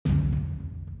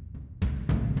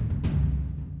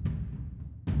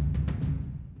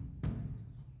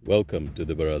Welcome to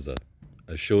the Baraza,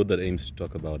 a show that aims to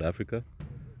talk about Africa,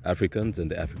 Africans,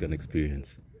 and the African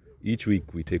experience. Each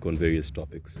week, we take on various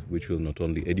topics which will not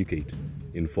only educate,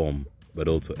 inform, but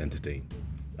also entertain.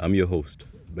 I'm your host,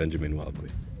 Benjamin Walkwe.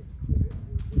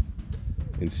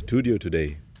 In studio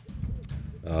today,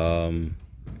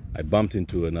 I bumped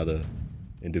into another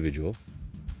individual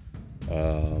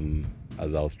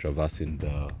as I was traversing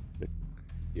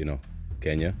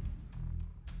Kenya.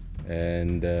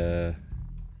 And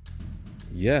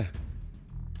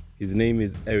his name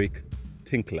is Eric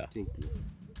Tinkler.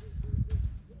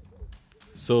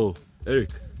 So,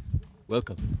 Eric,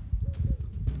 welcome.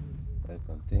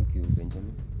 Welcome. Thank you,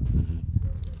 Benjamin.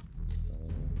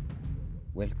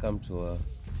 Welcome to our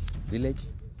village.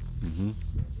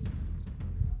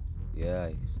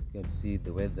 Yeah, as you can see,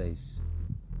 the weather is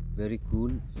very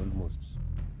cool. It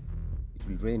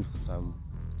will rain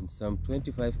in some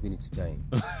 25 minutes time.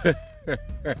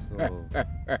 So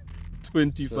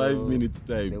 25 minutes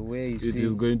time. The way it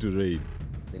is going to rain.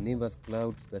 The nimbus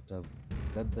clouds that have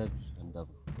gathered and have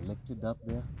collected up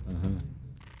there,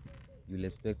 you'll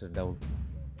expect a downpour.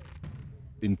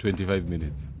 In 25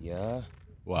 minutes? Yeah.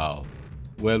 Wow.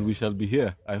 Well, we shall be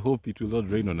here. I hope it will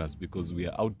not rain on us because we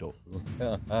are outdoor.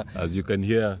 As you can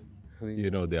hear,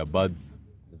 there are birds.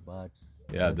 The birds.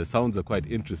 Yeah, the sounds are quite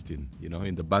interesting,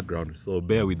 in the background. So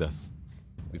bear with us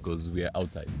because we are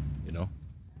outside, Yeah.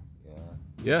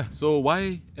 Yeah, so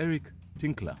why Eric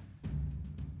Tinkler?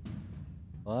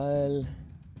 Well,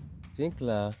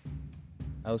 Tinkler,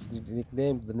 I was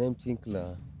nicknamed the name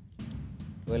Tinkler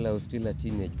while I was still a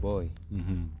teenage boy.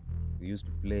 We used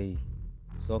to play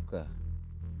soccer.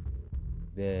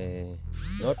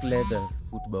 Not leather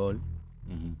football.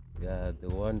 Yeah, the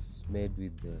ones made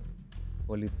with the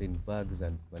polythene bags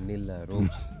and manila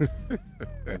ropes.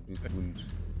 And we could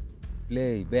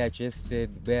play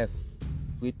bare-chested, bare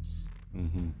feet.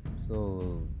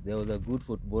 So there was a good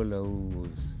footballer who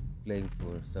was playing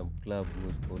for some club who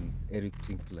was called Eric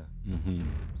Tinkler.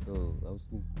 So I was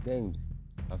named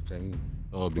after him.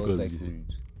 Oh, because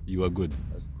you are good.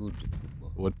 I was good at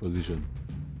football. What position?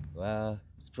 Well,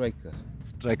 striker.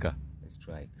 Striker? I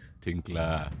strike.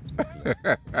 Tinkler.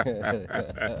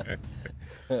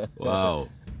 Wow.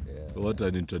 Yeah. What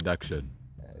an introduction.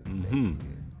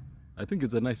 I think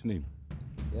it's a nice name.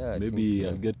 Yeah. Maybe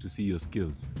I'll get to see your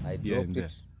skills. I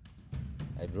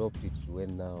dropped it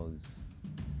when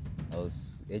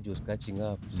age was catching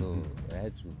up, so I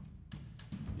had to.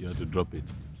 You had to drop it.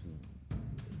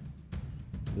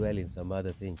 To dwell in some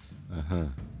other things.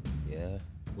 Yeah.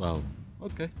 Wow.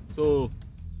 Okay. So,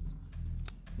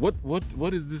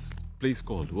 what is this place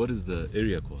called? What is the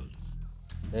area called?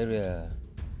 Area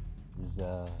is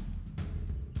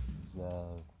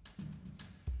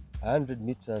 100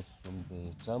 meters from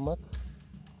the tarmac,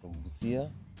 from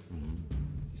Busia,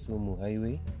 Kisumu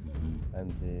Highway,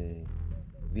 and the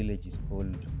village is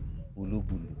called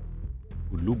Ulugulu.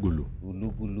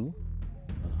 Ulugulu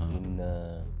in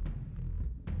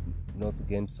North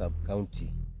Game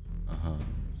sub-county.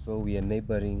 So we are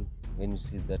neighboring. When you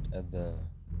see that other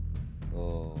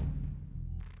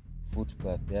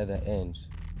footpath, the other end,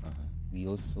 we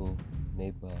also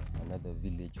neighbor another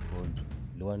village called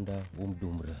Luanda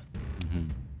Umdumra.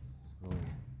 So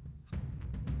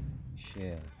we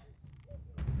share.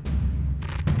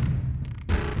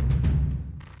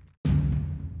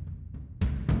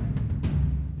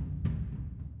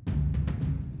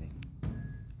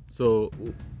 So,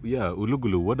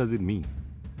 Ulugulu, what does it mean?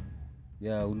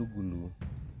 Yeah, Ulugulu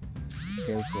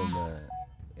came from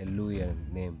a Luhya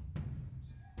name,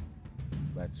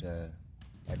 but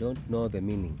I don't know the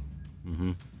meaning.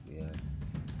 Yeah,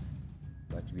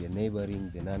 but we are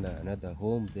neighboring another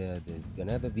home there.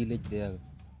 Another village there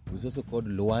was also called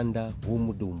Luanda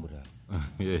Umdumra.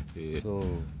 So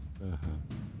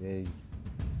they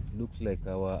looks like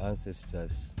our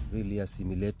ancestors really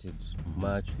assimilated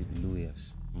much with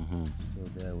Luhyas. So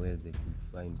there where they could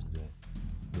find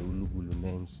the Ulugulu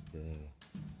names, the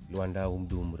Luanda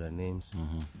Umdumra names,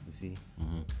 you see.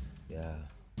 Yeah,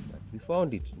 but we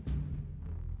found it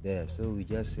there, so we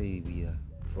just say we are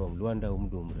from Luanda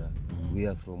Umdumra, we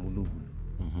are from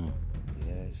Ulugulu.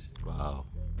 Yes. Wow.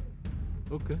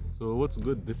 Okay, so what's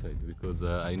good this side? Because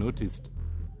I noticed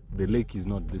the lake is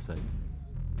not this side.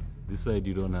 This side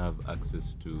you don't have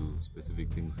access to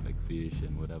specific things like fish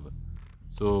and whatever.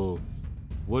 So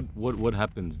what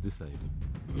happens this side?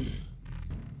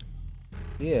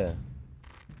 Here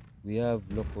we have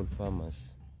local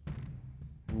farmers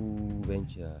who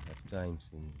venture at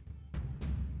times in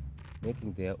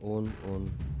making their own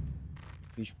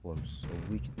fish ponds, of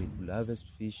which they could harvest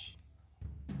fish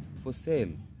for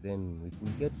sale. Then we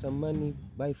could get some money,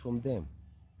 buy from them.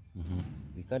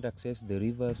 We can't access the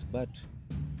rivers, but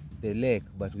the lake.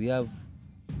 But we have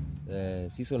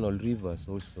seasonal rivers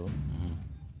also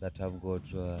that have got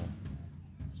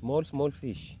small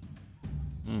fish,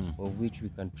 of which we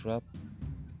can trap,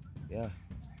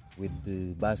 with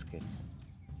the baskets.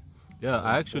 Yeah,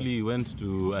 I actually went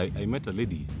to, I met a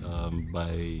lady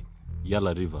by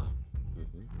Yala River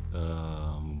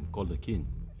called the King,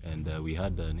 and we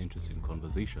had an interesting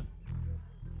conversation.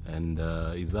 And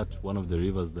is that one of the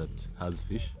rivers that has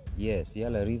fish? Yes,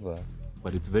 Yala River.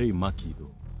 But it's very mucky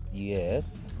though.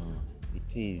 Yes,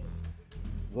 it is.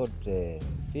 It's got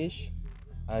fish,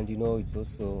 and it's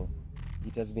also,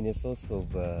 it has been a source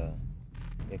of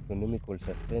economical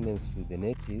sustenance to the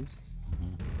natives,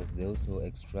 because they also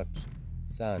extract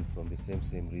sand from the same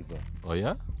river. Oh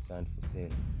yeah? Sand for sale.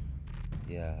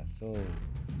 Yeah, so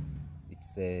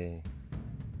it's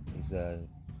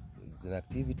an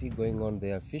activity going on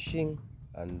there, fishing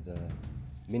and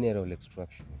mineral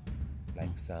extraction,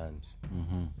 like sand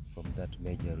from that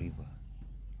major river.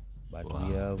 But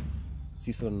we have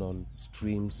seasonal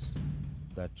streams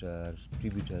that are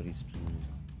tributaries to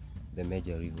the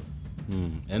major river.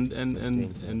 And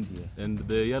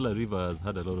the Yala River has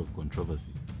had a lot of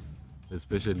controversy,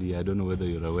 especially, I don't know whether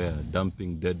you're aware,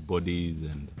 dumping dead bodies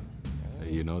and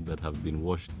that have been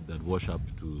wash up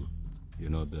to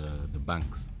the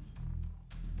banks.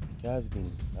 It has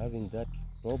been having that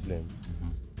problem,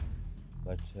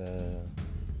 but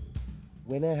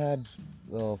when I heard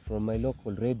from my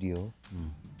local radio,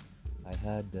 I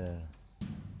heard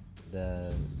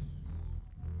the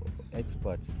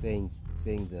experts saying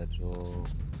that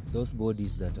those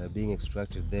bodies that are being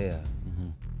extracted there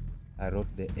are not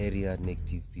the area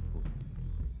native people.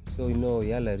 So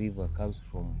Yala River comes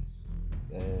from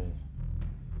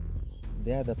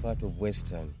the other part of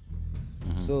Western.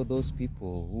 So those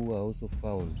people who are also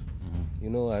found,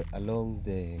 along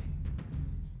the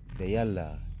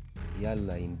Yala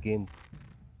in Game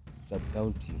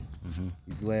sub-county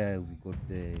is where we got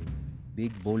the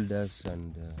big boulders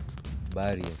and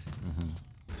barriers.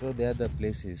 So the other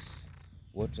places,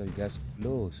 water just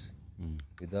flows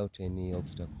without any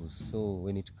obstacles. So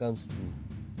when it comes to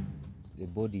the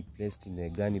body placed in a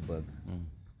gunny bag,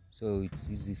 so it's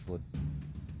easy for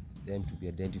them to be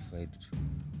identified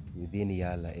within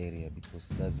Yala area, because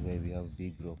that's where we have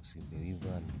big rocks in the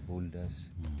river and boulders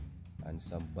and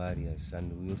some barriers.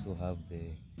 And we also have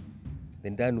the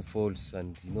Ndanu Falls,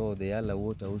 and the Yala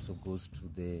water also goes to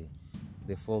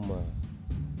the former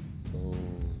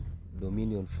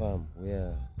Dominion farm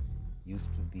where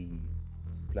used to be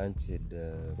planted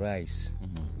rice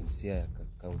in Siaya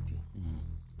County.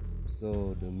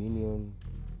 So Dominion,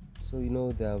 so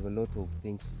they have a lot of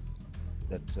things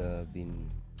that have been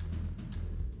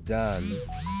done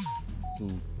to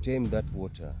tame that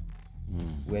water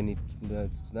when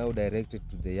it's now directed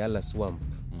to the Yala swamp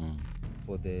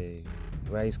for the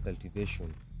rice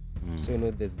cultivation. So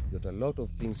there's got a lot of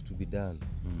things to be done.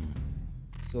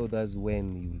 So that's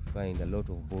when you will find a lot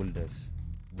of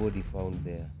body found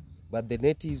there. But the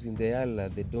natives in the Yala,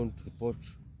 they don't report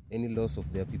any loss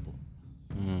of their people.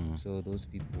 So those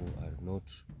people are not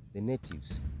the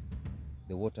natives.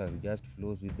 The water just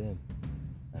flows with them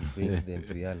and brings them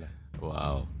to Yala.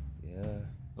 Wow. Yeah.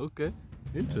 Okay.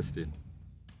 Interesting.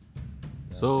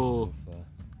 So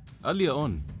earlier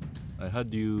on, I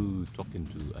heard you talking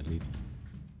to a lady,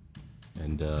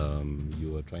 and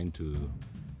you were trying to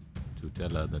tell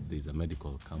her that there's a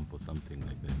medical camp or something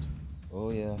like that. Oh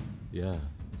yeah. Yeah.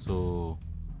 So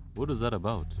what was that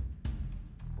about?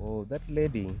 Oh, that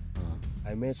lady,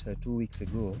 I met her 2 weeks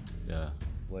ago. Yeah.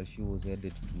 While she was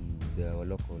headed to our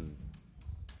local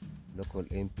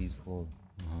MP's home,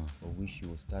 of which she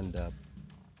was stand up.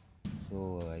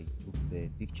 So I took the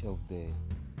picture of the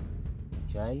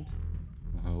child.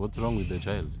 What's wrong with the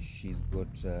child? She's got,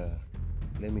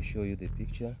 let me show you the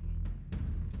picture.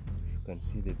 If you can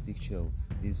see the picture of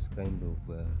this kind of,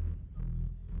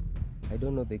 I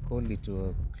don't know, they call it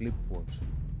a clipboard.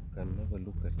 You can have a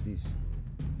look at this.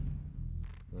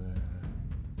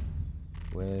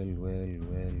 Well.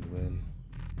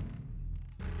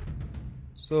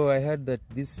 So I heard that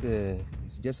this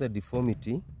is just a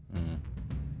deformity,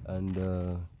 and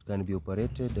can be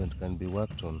operated and can be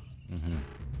worked on.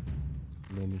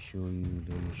 Let me show you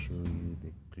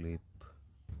the clip.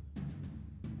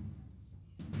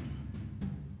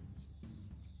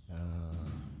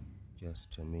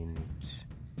 Just a minute.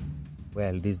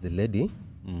 Well, this is the lady.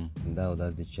 Now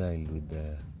that's the child with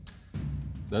the...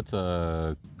 That's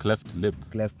a cleft lip.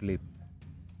 Cleft lip.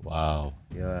 Wow.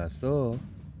 Yeah, so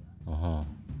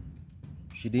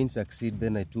she didn't succeed.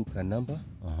 Then I took her number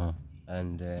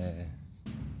and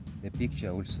the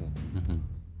picture also.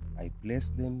 I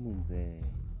placed them in the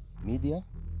media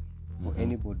for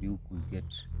anybody who could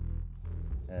get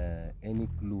any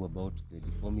clue about the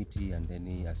deformity and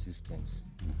any assistance.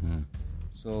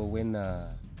 So when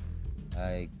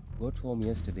I got home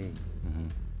yesterday,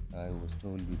 I was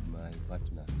told with my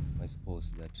partner, my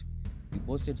spouse, that we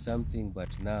posted something, but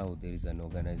now there is an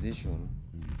organization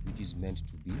which is meant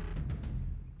to be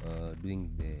doing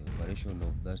the operation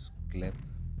of that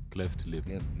Cleft lip.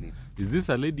 lip. Is this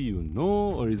a lady you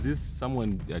know, or is this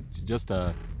someone that just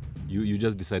you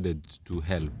just decided to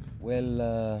help?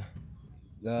 Well,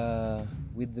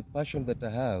 with the passion that I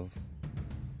have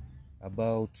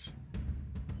about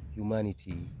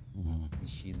humanity,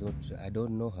 she's not. I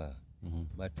don't know her,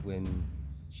 but when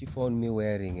she found me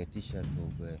wearing a T-shirt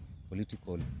of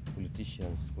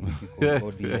politicians,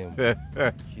 political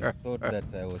ODM, she thought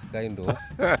that I was kind of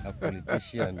a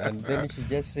politician, and then she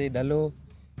just said, "Hello,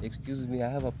 excuse me, I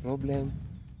have a problem.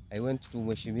 I went to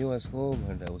Mheshimiwa's home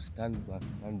and I was turned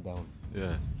down.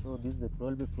 Yeah. So this is the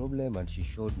problem," and she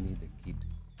showed me the kid.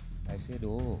 I said,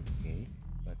 "Oh, okay,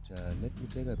 but let me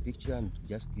take a picture and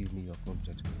just give me your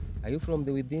contact. Are you from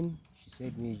the within?" She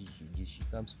said me she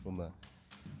comes from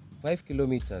 5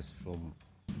 kilometers from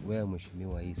where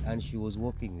Mheshimiwa is, and she was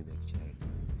walking with a child.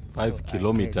 5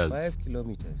 kilometers. 5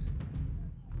 kilometers.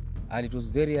 And it was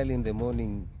very early in the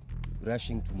morning,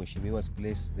 rushing to Mheshimiwa's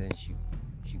place. Then she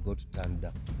got turned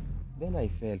up. Then I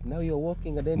felt, now you're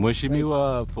walking and then...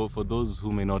 Mheshimiwa, for those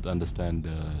who may not understand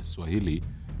Swahili,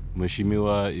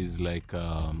 Mheshimiwa is like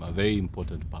a very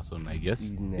important person, I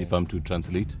guess, if I'm to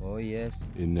translate. Oh, yes.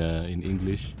 In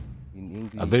English. In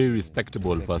English. A very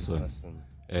respectable person.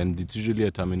 And it's usually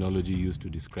a terminology used to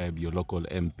describe your local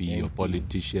MP, your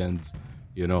politicians,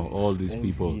 you know, all these MCs.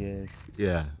 people.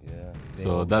 Yeah.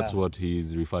 So that's what he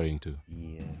is referring to.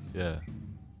 Yes. Yeah.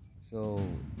 So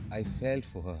I felt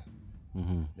for her.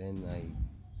 Then I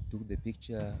took the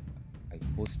picture, I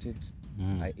posted,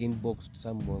 I inboxed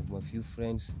some of my few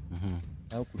friends.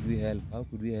 How could we help? How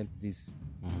could we help this?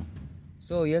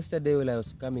 So yesterday when I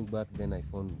was coming back, then I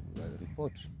found a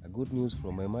report, a good news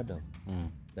from my madam,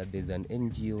 that there's an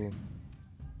NGO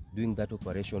doing that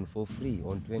operation for free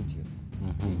on 20th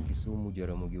in Kisumu,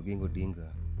 Jaramogi Oginga Odinga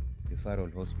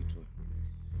Referral Hospital.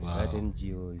 Wow. That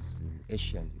NGO is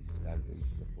Asian,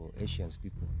 it's for Asians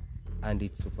people, and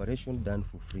it's operation done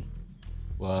for free.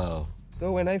 Wow.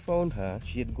 So when I found her,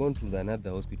 she had gone to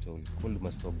another hospital called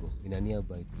Masogo in a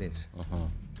nearby place.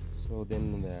 So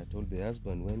then I told the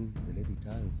husband, when the lady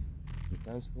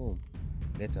returns home,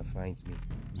 let her find me.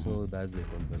 So that's the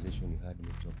conversation you had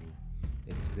me talking,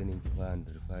 explaining to her and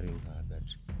referring her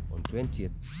that on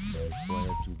 20th they are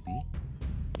required to be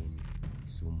in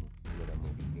Kisumu,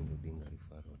 Jaramogi Oginga Odinga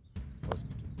Referral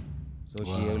Hospital.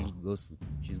 So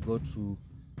she's got to,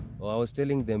 I was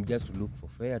telling them just to look for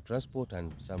fare, transport,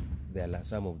 and some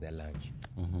of their lunch.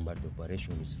 But the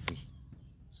operation is free.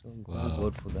 So we thank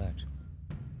God for that.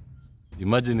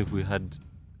 Imagine if we had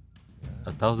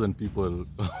 1,000 people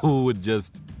who would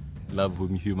just love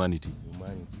humanity.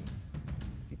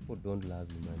 People don't love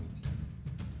humanity.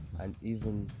 And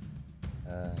even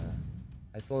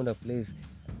I found a place,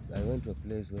 I went to a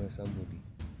place where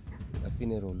a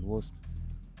funeral was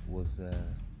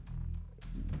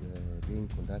being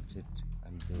conducted,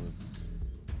 and there was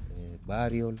a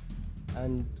burial,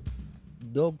 and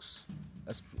dogs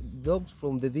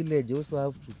from the village also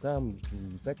have to come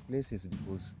to such places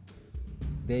because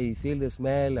they feel the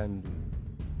smell and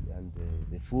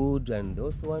the food, and they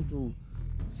also want to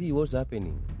see what's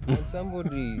happening. And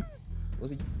somebody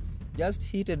just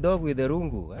hit a dog with a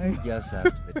rungu. I just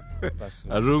asked the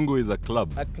person. A rungu is a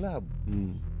club. A club.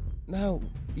 Now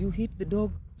you hit the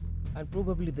dog, and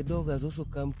probably the dog has also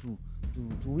come to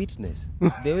witness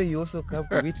the way you also come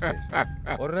to witness,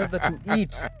 or rather to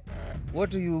eat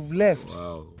what you've left.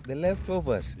 Wow. The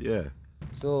leftovers. Yeah.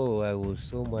 So I was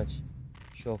so much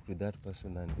shocked with that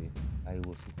person, and I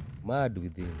was mad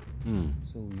with him.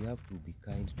 So we have to be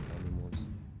kind to animals.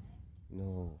 You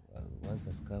know, once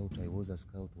a scout, I was a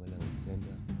scout while I was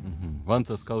tender. Once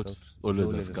a scout,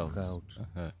 always a scout.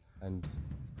 And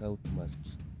scout must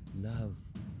love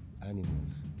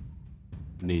animals.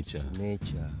 Nature.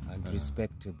 And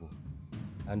respectable.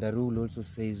 And the rule also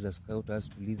says the scout has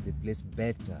to leave the place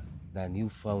better than you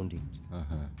found it.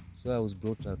 So I was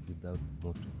brought up with that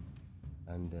motto.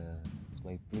 And it's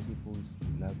my principles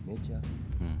to love nature,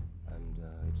 and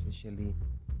especially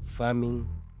farming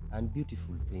and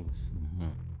beautiful things.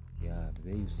 Yeah, the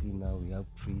way you see now, we have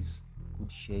trees,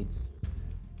 good shades.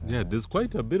 Yeah, there's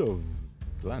quite a bit of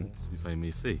plants, if I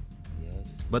may say.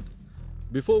 Yes. But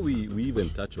before we even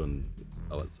touch on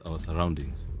our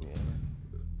surroundings,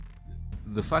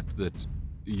 the fact that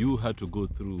you had to go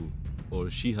through, or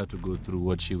she had to go through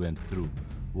what she went through,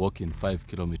 walking 5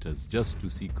 kilometers just to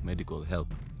seek medical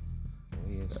help. Oh,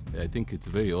 yes. I think it's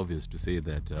very obvious to say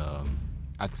that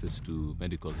access to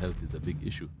medical health is a big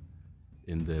issue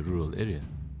in the rural area,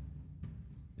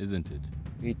 isn't it?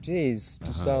 It is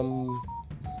to some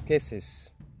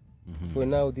cases. For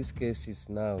now, this case is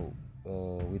now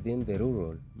within the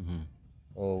rural,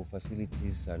 or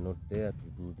facilities are not there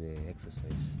to do the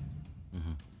exercise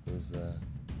because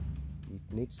it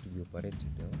needs to be operated.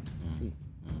 See,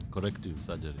 Corrective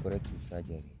surgery. corrective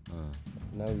surgery.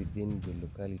 Now within the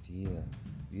locality here,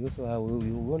 we also have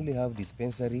we only have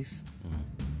dispensaries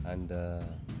and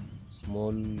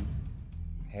small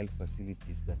health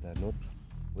facilities that are not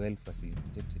well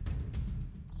facilitated.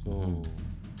 So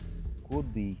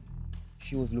could be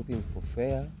she was looking for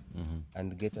fare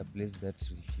and get a place that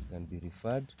she can be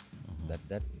referred,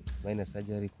 that minor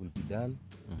surgery could be done,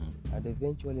 and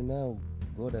eventually now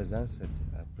God has answered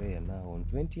her prayer. Now on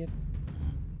 20th,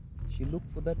 she looked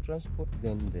for that transport,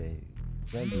 then the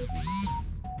child will be,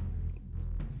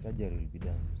 surgery will be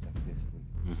done successfully.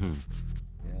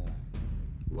 Yeah.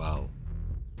 Wow.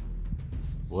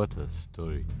 What a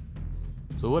story.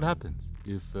 So what happens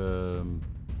if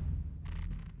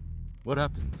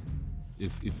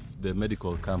if the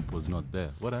medical camp was not there?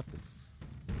 What happens?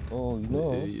 Oh, you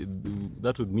know,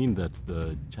 That would mean that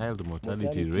the child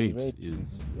mortality rate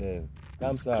is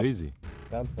comes up. crazy.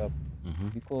 Comes up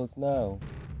because now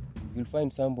you'll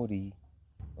find somebody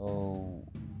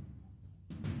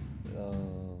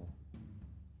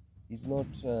is not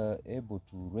able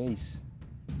to raise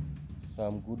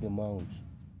some good amount,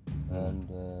 and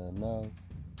now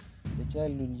the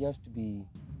child will just be,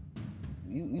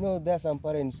 you know, there are some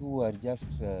parents who are just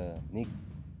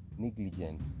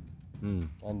negligent,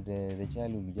 and the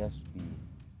child will just be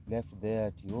left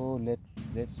there to,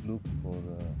 let's look for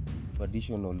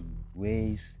traditional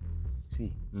ways,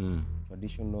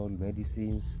 traditional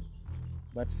medicines,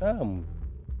 but some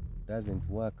doesn't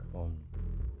work on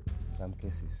some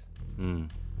cases.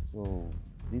 So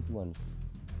these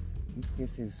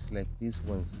cases like these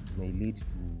ones may lead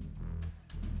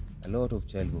to a lot of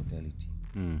child mortality.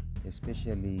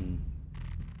 Especially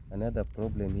another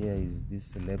problem here is this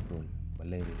cerebral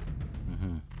malaria,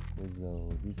 because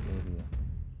this area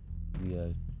we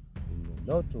are in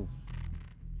a lot of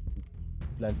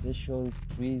plantations,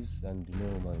 trees, and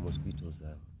my mosquitoes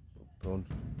are prone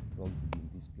to be in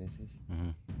these places.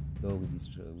 Though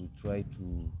we try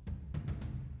to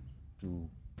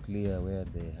clear where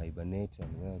they hibernate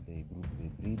and where they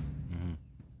breed,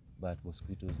 but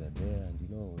mosquitoes are there, and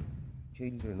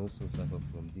children also suffer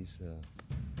from this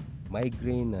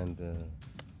migraine and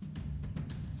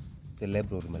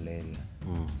cerebral malaria.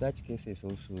 Such cases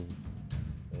also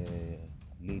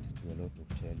leads to a lot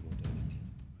of child mortality,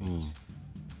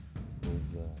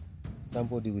 because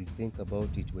somebody will think about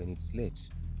it when it's late.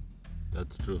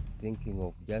 That's true. Thinking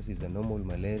of just as a normal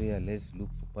malaria, let's look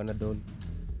for Panadol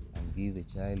and give the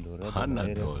child, or rather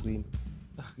malaria queen.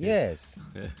 Yes.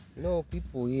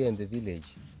 People here in the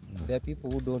village, there are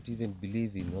people who don't even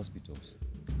believe in hospitals.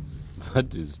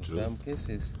 That is true. In some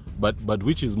cases. But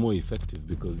which is more effective?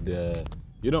 Because they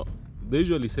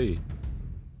usually say,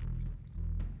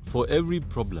 for every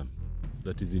problem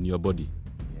that is in your body,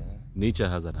 nature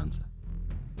has an answer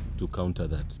to counter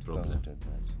that problem.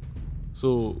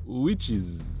 So which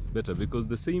is better? Because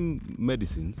the same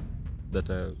medicines that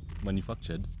are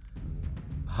manufactured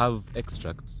have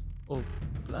extracts of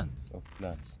plants.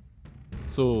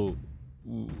 So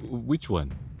which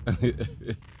one?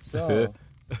 So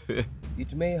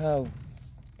it may have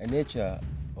a nature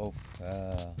of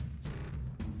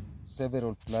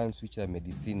several plants which are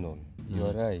medicinal. You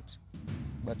are right.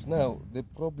 But now the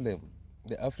problem,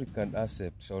 the African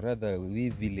accept, or rather we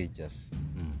villagers,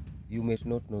 you might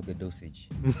not know the dosage.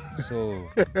 So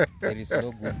there is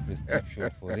no good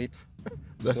prescription for it.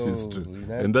 That is true.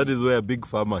 And that is where Big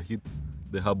Pharma hits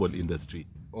the herbal industry.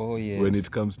 Oh, yes. When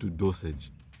it comes to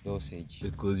dosage.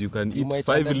 Because you can eat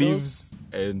 5 leaves,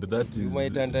 and that is... You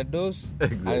might underdose,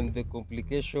 exactly. And the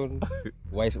complication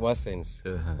worsens.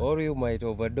 Or you might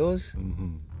overdose,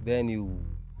 then you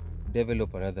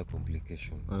develop another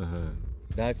complication.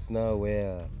 That's now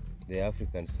where the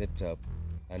African setup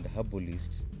and the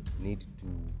herbalist needs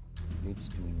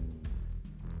to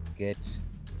get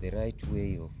the right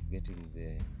way of getting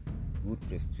the good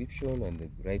prescription and the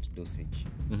right dosage.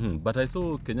 But I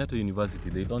saw Kenyatta University,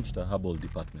 they launched a herbal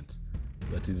department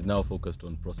that is now focused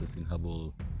on processing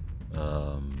herbal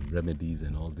remedies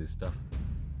and all this stuff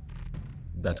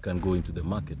that can go into the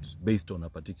market based on a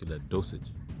particular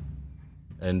dosage.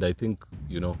 And I think,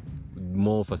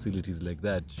 more facilities like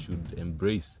that should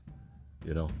embrace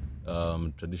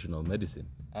traditional medicine.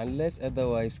 Unless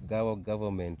otherwise, our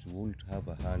government would have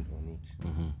a hand on it.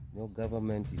 No,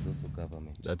 government is also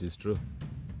government. That is true.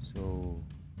 So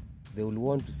they will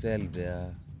want to sell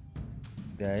their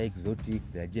exotic,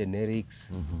 their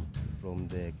generics from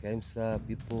the KEMSA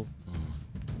people.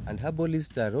 And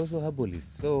herbalists are also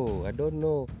herbalists. So I don't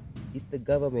know if the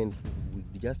government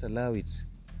would just allow it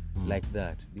like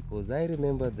that. Because I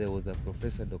remember there was a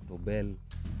Professor Dr. Bell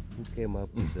who came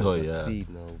up with the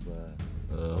vaccine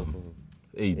of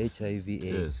AIDS. HIV/AIDS.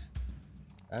 Yes.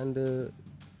 And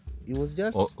it was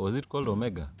just... was it called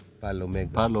Omega?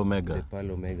 Palomega. Palomega. The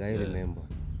Palomega, I remember.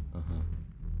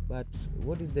 But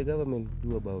what did the government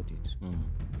do about it?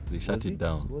 They shut it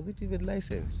down. Was it even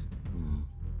licensed?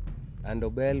 And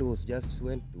Obel was just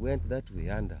went that way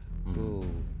under. So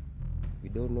we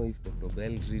don't know if Dr.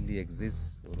 Bell really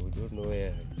exists, or we don't know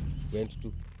where he went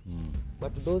to.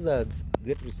 But those are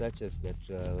great researchers that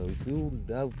if we would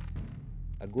have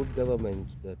a good government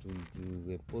that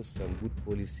will impose some good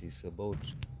policies about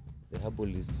the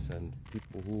herbalists and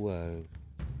people who are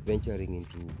venturing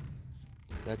into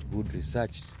such good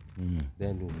research,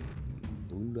 then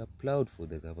we'll applaud for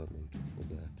the government for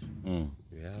that.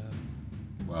 Yeah.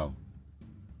 Wow.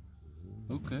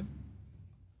 Okay.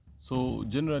 So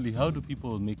generally, how do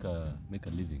people make a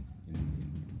living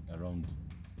around,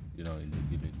 in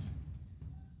the village?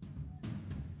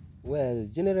 Well,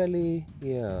 generally,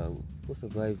 we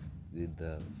survive with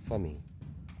farming.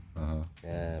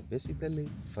 Basically,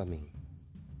 farming.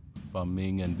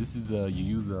 Farming, and this is you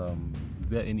use. Is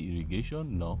there any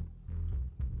irrigation? No.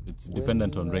 It's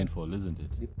dependent on rainfall, isn't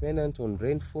it? Dependent on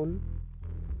rainfall,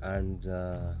 and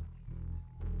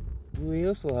we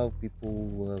also have people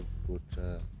who have got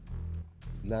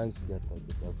lands that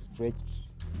have stretched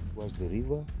towards the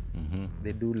river.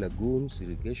 They do lagoons,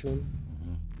 irrigation.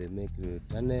 They make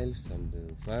tunnels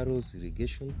and furrows,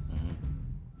 irrigation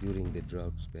during the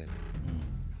drought spell.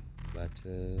 But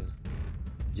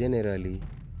generally,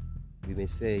 we may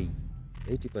say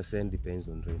 80% depends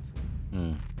on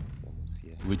rainfall.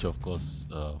 Which of course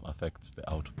affects the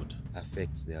output.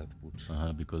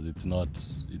 Because it's not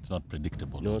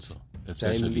predictable. Not also,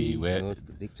 especially timely, where not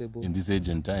predictable. In this age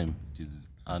and time, it is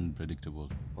unpredictable.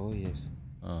 Oh yes.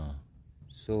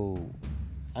 So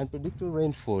unpredictable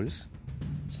rainfalls.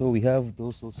 So we have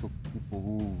those also people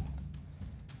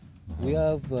who we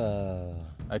have.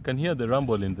 I can hear the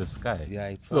rumble in the sky. Yeah,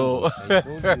 I told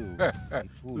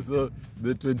you. So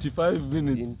the 25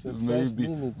 minutes maybe,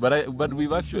 minutes, but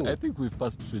we've actually, I think we've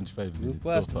passed 25 minutes. We've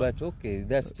passed, so but okay,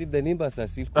 there's still the numbers are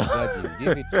still converging.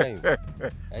 Give it time.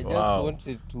 I just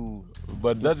wanted to.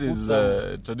 But that is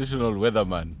traditional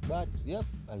weatherman. But yep,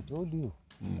 I told you,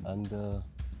 and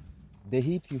the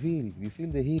heat you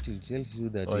feel the heat. It tells you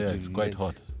that it's quite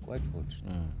hot. Quite hot.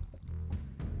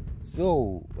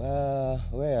 So,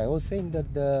 I was saying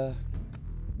that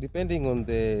depending on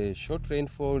the short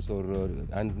rainfalls or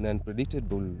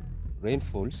unpredictable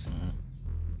rainfalls,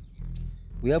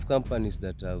 we have companies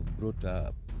that have brought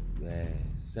up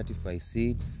certified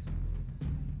seeds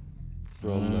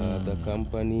from the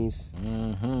companies.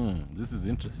 This is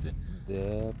interesting.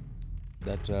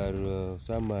 That are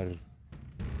some are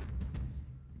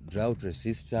drought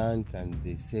resistant, and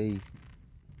they say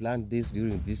plant this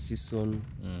during this season,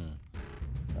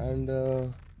 and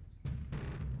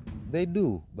they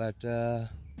do, but the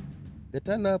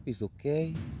turn up is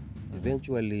okay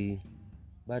eventually,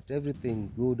 but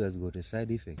everything good has got a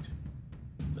side effect.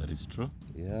 That is true.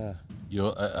 Yeah.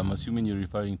 I'm assuming you're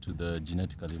referring to the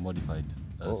genetically modified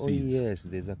seeds. Oh yes,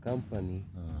 there's a company.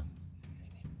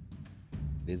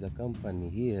 There's a company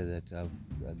here that have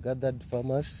gathered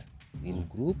farmers in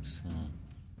groups,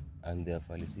 and they are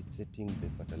felicitating the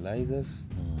fertilizers,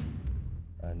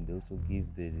 and they also give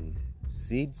the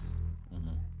seeds,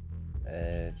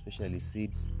 especially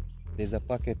seeds. There's a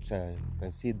packet you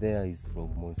can see there is from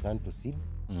Monsanto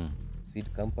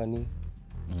seed company.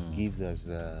 It gives us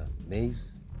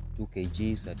maize 2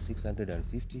 kgs at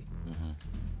 650,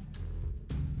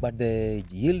 but the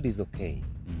yield is okay.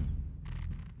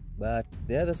 But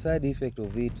the other side effect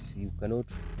of it, you cannot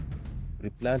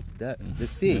replant the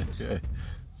seed.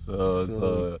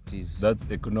 So that's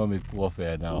economic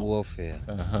warfare now.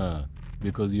 Warfare.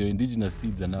 Because your indigenous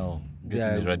seeds are now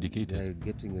getting eradicated. They are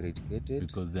getting eradicated.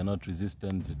 Because they're not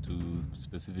resistant to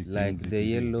specific like things. The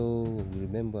yellow,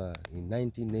 remember in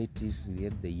 1980s we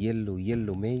had the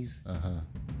yellow maize.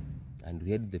 And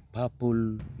we had the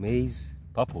purple maize.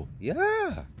 Purple?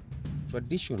 Yeah.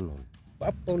 Traditional.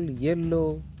 Purple,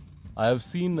 yellow. I have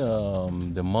seen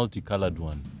the multicolored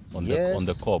one on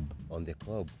the cob. On the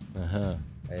cob.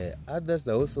 Others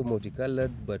are also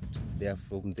multicolored, but they are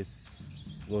from the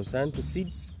Monsanto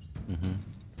seeds,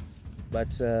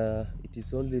 but it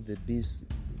is only the bees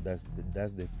that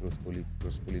does the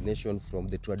cross-pollination from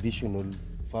the traditional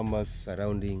farmers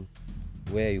surrounding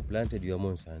where you planted your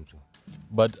Monsanto.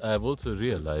 But I've also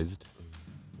realized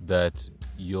that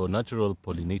your natural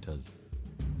pollinators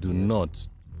do not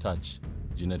touch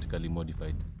genetically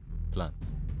modified plants,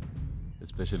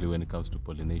 especially when it comes to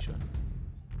pollination.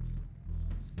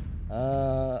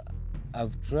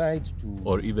 I've tried to...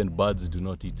 Or even birds do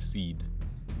not eat seed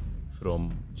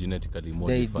from genetically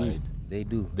modified. They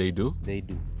do. They do? They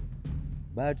do.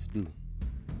 Birds do.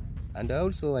 And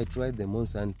also I tried the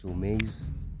Monsanto maize,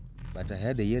 but I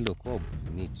had a yellow cob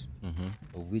in it,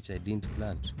 of which I didn't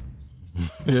plant.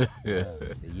 The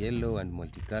yellow and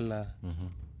multicolor.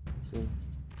 So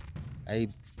I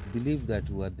believe that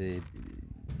were the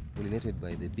pollinated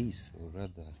by the bees, or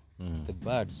rather the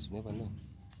birds, never know.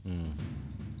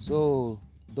 So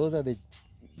those are the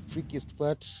trickiest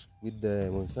part with the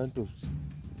Monsanto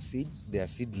seeds. They are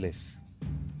seedless,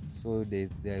 so they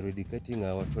are eradicating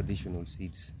our traditional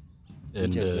seeds,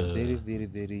 which is a very, very,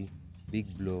 very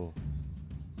big blow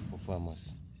for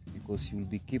farmers, because you'll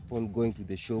be keep on going to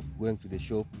the shop,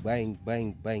 buying.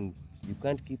 You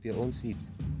can't keep your own seed.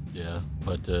 Yeah,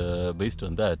 but based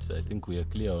on that, I think we are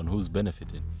clear on who's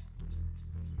benefiting.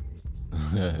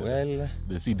 Well,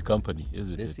 the seed company,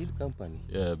 isn't it? The seed company.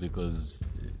 Yeah, because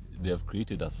they have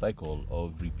created a cycle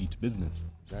of repeat business.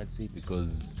 That's it.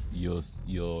 Because your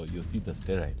seeds are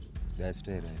sterile. They're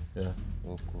sterile. Yeah.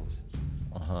 Of course.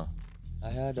 I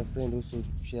had a friend also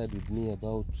shared with me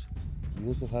about, we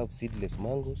also have seedless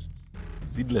mangoes.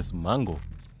 Seedless mango?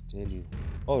 I tell you.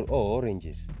 Oh,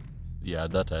 oranges. Yeah,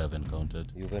 that I have encountered.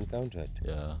 You've encountered?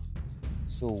 Yeah.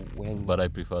 So when... But I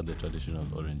prefer the traditional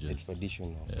oranges. The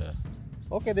traditional. Yeah.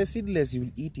 Okay, the seedless,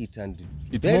 you'll eat it and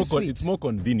it's more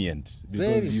convenient,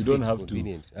 because very you don't have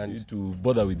to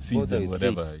bother with seeds and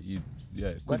whatever.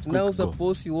 But now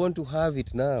suppose you want to have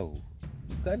it now,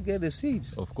 you can't get the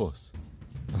seeds. Of course.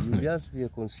 You just be a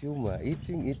consumer,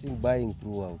 eating, buying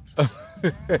throughout.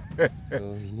 So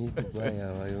we need to buy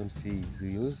our own seeds.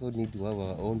 We also need to have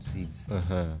our own seeds.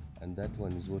 And that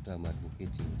one is what I'm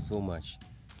advocating so much.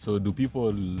 So do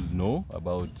people know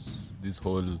about this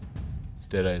whole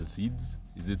sterile seeds?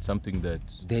 Is it something that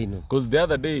they know? Because the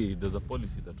other day there's a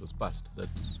policy that was passed that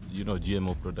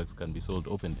GMO products can be sold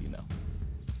openly now.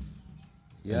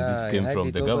 Yeah, and this came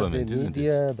from the government, isn't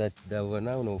it? That they were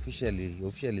now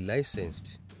officially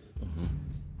licensed.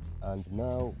 And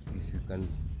now,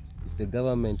 if the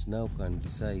government now can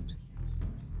decide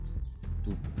to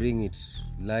bring it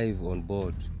live on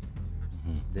board,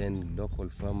 then local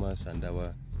farmers and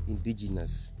our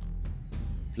indigenous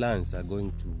plants are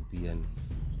going to be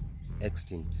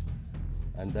extinct,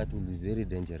 and that will be very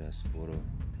dangerous for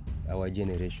our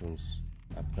generations,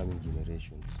 upcoming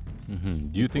generations.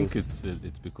 Do you think it's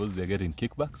because they're getting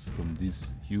kickbacks from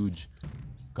these huge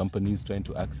companies trying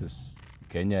to access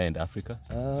Kenya and Africa?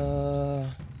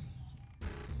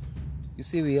 You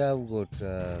see, we have got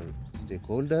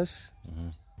stakeholders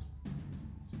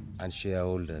and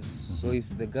shareholders. So if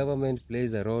the government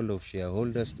plays a role of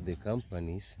shareholders to the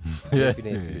companies,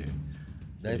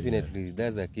 definitely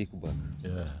there's a kickback.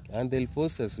 Yeah. And they'll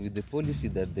force us with the policy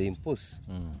that they impose.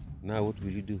 Now what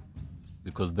will you do?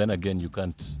 Because then again, you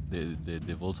can't,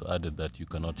 they've also added that you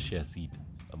cannot share seed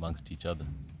amongst each other.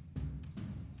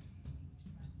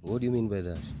 What do you mean by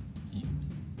that?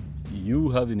 You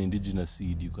have an indigenous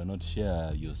seed, you cannot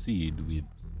share your seed with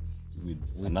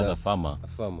another farmer. A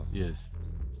farmer? Yes.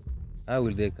 How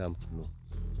will they come to know?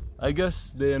 I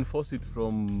guess they enforce it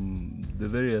from the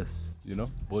various,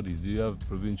 bodies. You have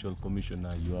provincial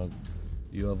commissioner,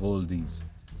 you have all these,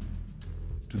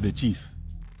 to the chief.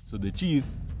 So the chief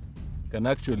can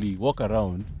actually walk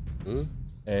around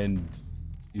and,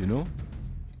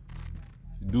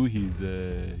 do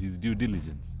his due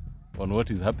diligence on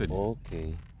what is happening.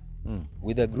 Okay.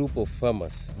 With a group of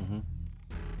farmers.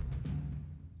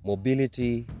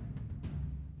 Mobility.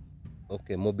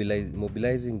 Okay,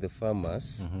 mobilizing the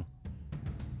farmers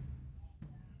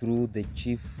through the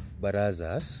chief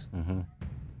barazas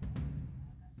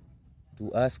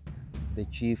to ask the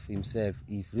chief himself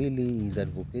if really he's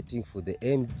advocating for the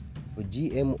for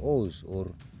GMOs or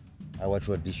our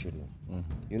traditional.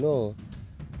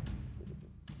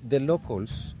 The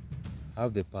locals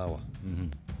have the power,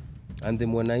 and the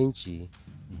Mwananchi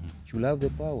should have the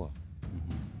power.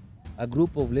 A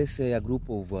group of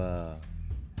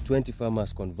 20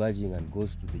 farmers converging and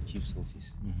goes to the chief's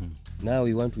office. Now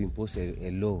we want to impose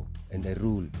a law and a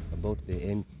rule about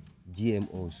the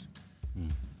GMOs.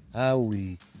 How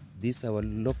will this our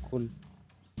local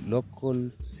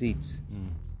seeds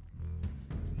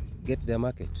get their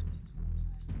market?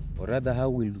 Or rather, how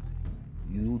will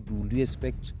you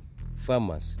expect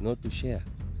farmers not to share?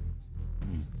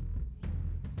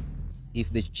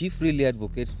 If the chief really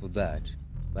advocates for that,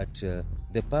 but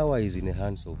the power is in the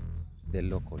hands of the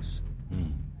locals.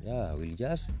 Yeah, we'll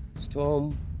just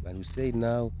storm and we say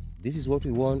now, this is what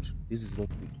we want, this is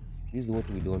what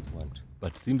we don't want.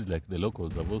 But seems like the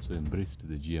locals have also embraced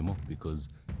the GMO, because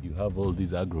you have all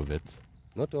these agrovets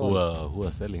Not all. who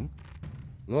are selling.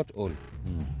 Not all.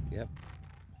 Yep.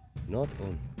 Not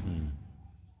all.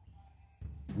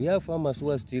 We have farmers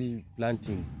who are still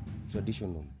planting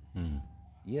traditional.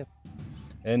 Yep.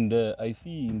 And I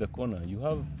see in the corner you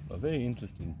have a very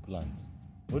interesting plant.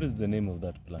 What is the name of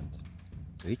that plant?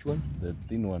 Which one? The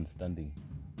thin one standing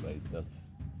by itself.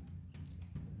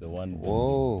 The one.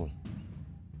 Oh,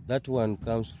 that one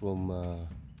comes from,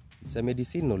 it's a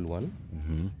medicinal one.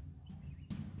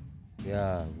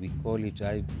 Yeah, we call it,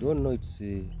 I don't know its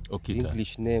Okita.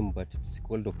 English name, but it's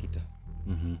called Okita.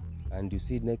 And you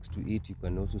see next to it, you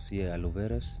can also see aloe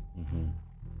veras.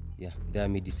 Yeah, they are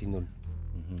medicinal.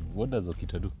 What does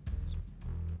Okita do?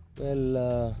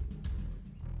 Well,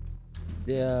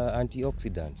 they are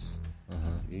antioxidants.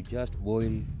 You just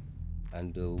boil,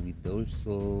 and with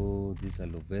also this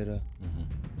aloe vera,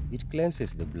 it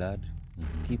cleanses the blood,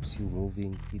 keeps you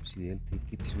moving, keeps you healthy,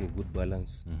 keeps you in good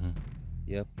balance.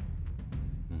 Yep.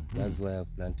 That's why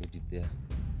I've planted it there.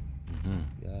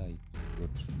 Yeah, it's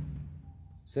got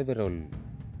several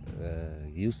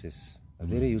uses. A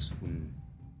very useful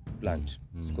plant.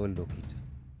 It's called Okita.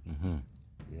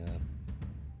 Yeah.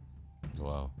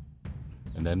 Wow.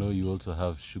 And I know you also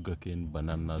have sugarcane,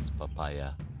 bananas,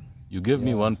 papaya. You gave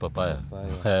me one papaya.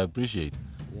 I appreciate.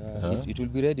 Yeah, it will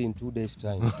be ready in 2 days'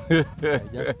 time. I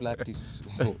just plucked it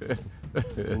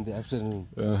in the afternoon.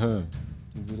 It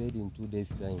will be ready in 2 days'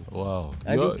 time. Wow.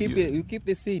 And you keep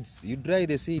the seeds. You dry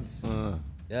the seeds.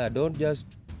 Yeah, don't just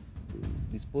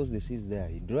dispose the seeds there.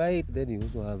 You dry it, then you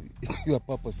also have your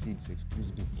purple seeds.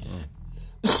 Excuse me.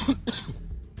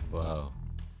 Wow.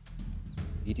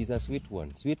 It is a sweet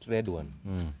one, sweet red one.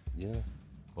 Yeah.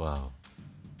 Wow.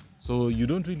 So you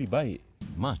don't really buy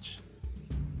much,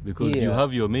 because you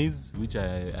have your maize, which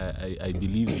I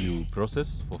believe you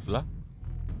process for flour.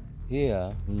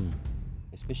 Here,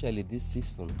 especially this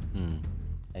season,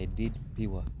 I did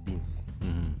pure beans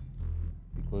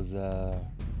because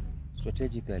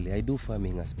strategically I do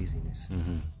farming as business.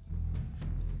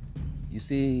 You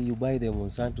see, you buy the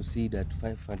Monsanto seed at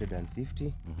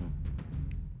 550.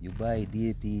 You buy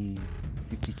DAP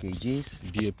 50 kgs.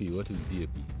 DAP, what is DAP?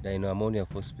 Diammonium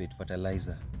phosphate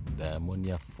fertilizer.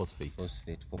 Diammonium phosphate.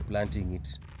 Phosphate for planting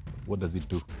it. What does it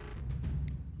do?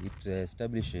 It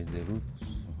establishes the roots.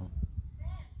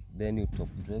 Then you top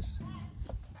dress.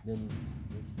 Then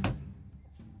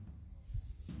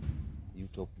you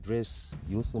top dress.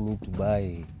 You also need to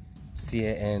buy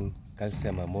CAN,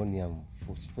 calcium ammonium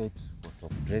phosphate for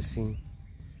top dressing.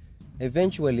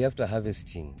 Eventually, after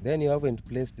harvesting, then you haven't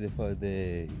placed the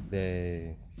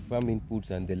farm inputs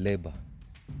and the labor.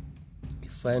 You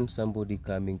find somebody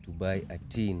coming to buy a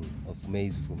tin of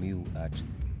maize from you at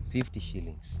 50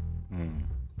 shillings.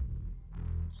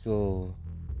 So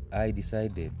I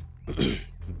decided to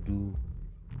do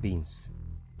beans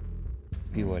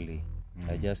purely.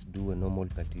 I just do a normal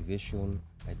cultivation.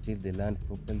 I till the land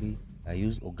properly. I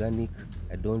use organic.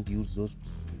 I don't use those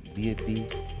DAP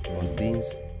on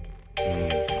beans.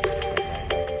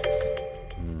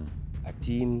 A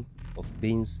tin of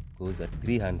beans goes at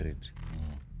 300.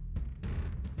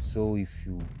 So if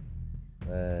you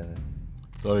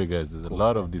sorry guys, there's a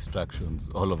lot of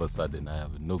distractions all of a sudden. I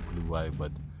have no clue why,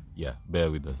 but yeah, bear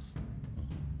with us.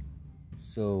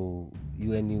 So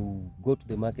when you go to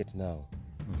the market now,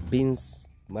 beans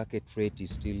market rate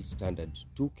is still standard.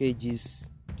 2 kgs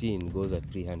tin goes at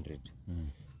 300.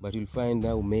 But you'll find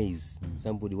now maize,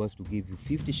 somebody wants to give you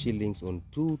 50 shillings on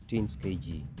 2 tins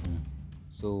kg.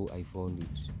 So I found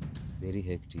it very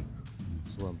hectic.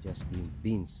 So I'm just doing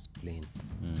beans plain.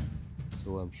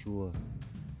 So I'm sure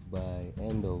by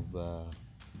end of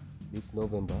this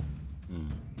November,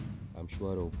 I'm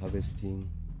sure of harvesting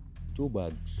 2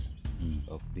 bags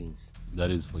of beans. That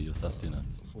is for your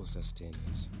sustenance. For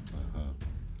sustenance.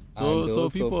 So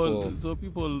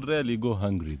people rarely go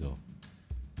hungry though.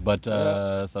 But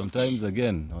sometimes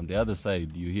again, on the other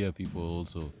side, you hear people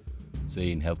also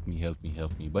saying, help me, help me,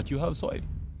 help me. But you have soil.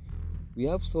 We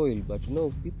have soil, but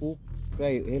people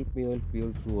cry, help me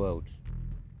all throughout,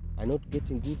 are not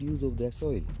getting good use of their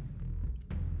soil.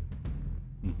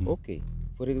 Okay,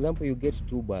 for example, you get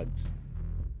 2 bags.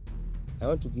 I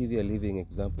want to give you a living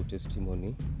example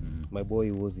testimony. My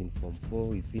boy was in Form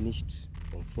 4, he finished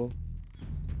Form 4.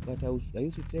 But I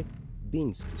used to take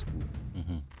beans to school.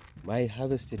 Mm-hmm. My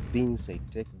harvested beans I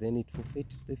take, then it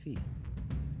forfeits the fee.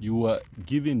 You were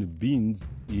given beans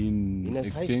in In a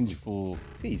high exchange school. for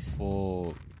Fees.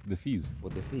 for the fees, For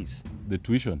the fees, the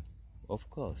tuition. of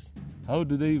course. How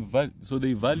do they so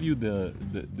they value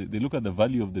they look at the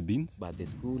value of the beans? But the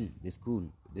school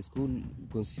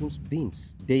consumes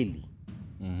beans daily.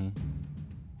 Mm-hmm.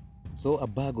 So a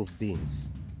bag of beans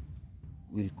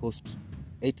will cost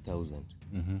 8,000.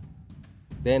 Mm-hmm.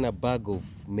 Then a bag of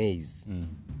maize, Mm.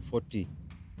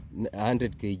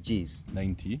 100 kgs.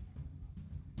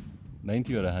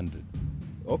 90 or 100?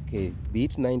 Okay, be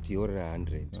it 90 or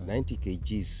 100, 90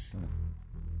 kgs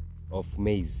of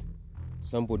maize.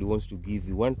 Somebody wants to give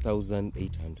you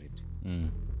 1,800. Mm.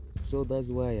 So that's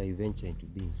why I venture into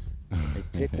beans. I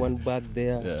take one bag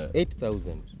there, Yeah.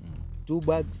 8,000. 2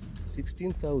 bags,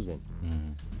 16,000.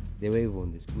 Mm. They waive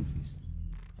on the school fees.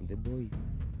 And the boy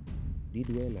did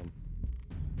well and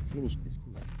finished the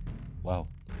school. Wow.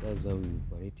 That's how we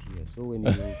operate here. So when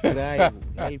you cry,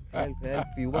 help,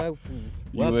 you have to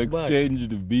You work smart.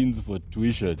 exchanged beans for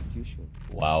tuition. Tuition.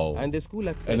 Wow. And the school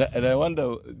accepts. And I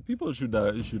wonder, people should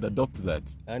adopt that.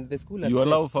 And the school You accepts.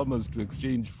 allow farmers to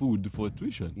exchange food for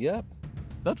tuition. Yep.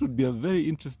 That would be a very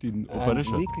interesting And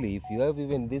operation. weekly, if you have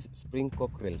even these spring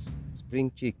cockerels,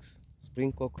 spring chicks,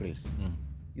 spring cockerels,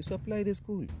 you supply the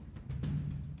school.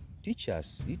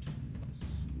 Teachers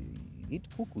eat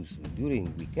cuckoos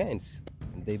during weekends,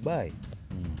 and they buy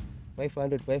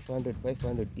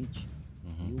 500 each.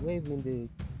 You wave in the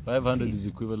 500 fees. is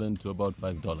equivalent to about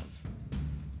 $5.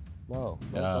 Now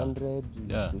Yeah. 500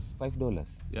 Yeah. is $5.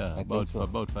 Yeah, I about think so.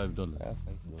 about $5. Yeah,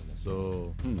 $5.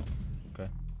 So, okay.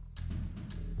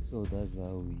 So that's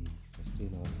how we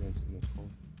sustain ourselves here at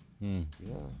home.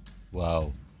 Yeah.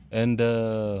 Wow. And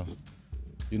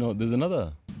there's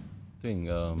another thing.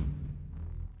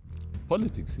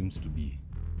 Politics seems to be,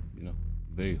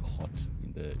 very hot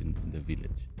in the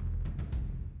village.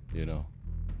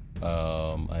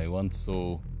 I once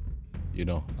saw,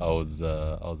 I was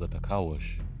at a car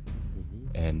wash,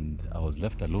 and I was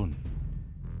left alone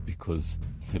because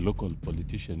the local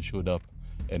politician showed up,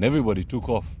 and everybody took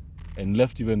off and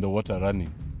left even the water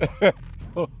running.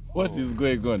 So what is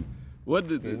going on?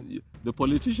 The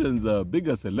politicians are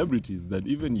bigger celebrities than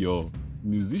even your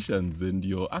musicians and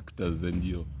your actors and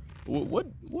your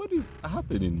what is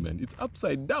happening, man? It's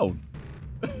upside down.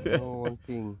 You know one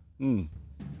thing,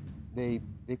 they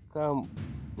come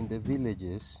in the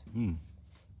villages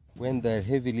when they're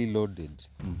heavily loaded.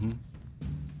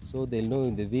 So they'll know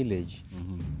in the village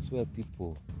it's where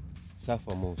people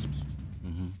suffer most.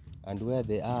 And where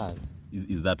they are,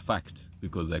 Is that fact?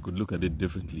 Because I could look at it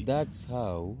differently. that's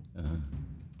how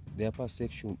their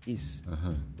perception is.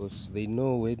 Because they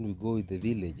know when we go in the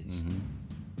villages,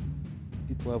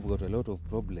 people have got a lot of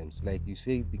problems. Like you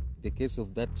say, the case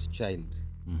of that child.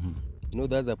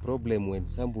 That's a problem when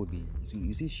somebody,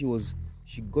 you see,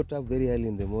 she got up very early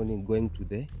in the morning going to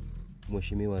the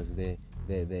Mheshimiwa's, the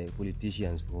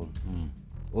politician's home,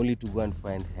 only to go and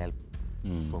find help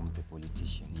from the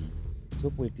politician. So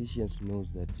politicians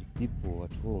knows that people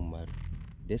at home are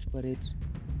desperate,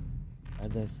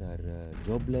 others are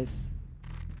jobless,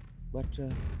 but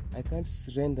I can't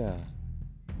surrender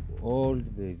all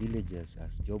the villagers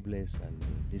as jobless and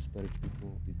desperate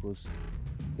people, because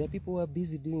there are people who are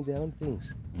busy doing their own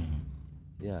things.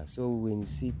 Yeah, so when you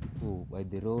see people by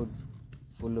the road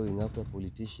following after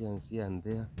politicians here and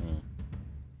there,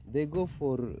 they go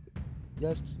for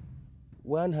just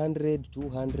 100,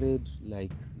 200,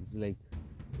 it's like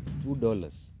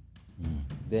 $2.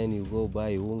 Then you go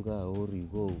buy unga, or you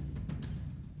go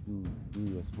do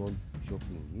your small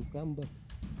shopping. You come back.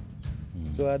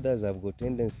 So others have got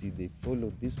tendency, they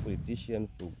follow this politician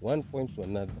from one point to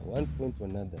another,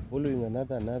 following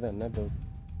another.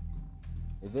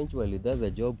 Eventually, there's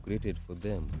a job created for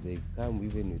them. They come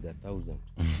even with 1,000.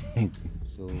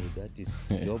 So that is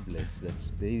jobless.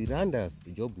 They run us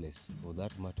jobless for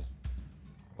that matter.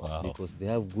 Wow. Because they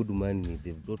have good money,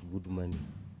 they've got good money.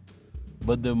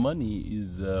 But the money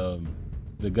is, the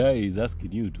guy is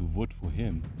asking you to vote for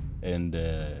him, and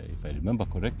if I remember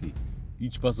correctly,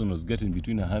 each person was getting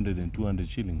between 100 and 200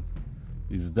 shillings.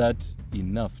 Is that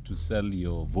enough to sell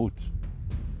your vote,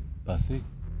 per se?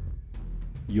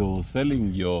 You're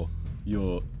selling your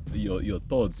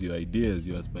thoughts, your ideas,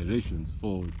 your aspirations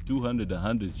for 200,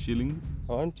 100 shillings?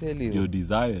 I want to tell you, Your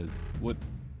desires, what,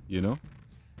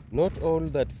 not all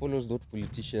that follows those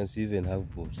politicians even have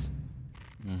votes.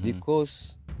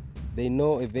 Because they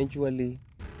know eventually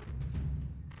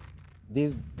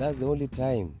that's the only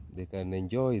time they can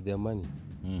enjoy their money.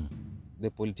 The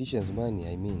politicians' money,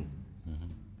 I mean.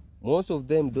 Most of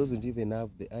them doesn't even have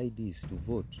the IDs to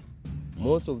vote.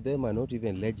 Most of them are not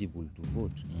even legible to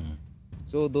vote.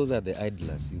 So those are the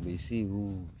idlers. You may see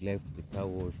who left the car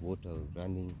wash, water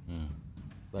running.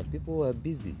 But people are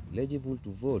busy, legible to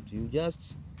vote. You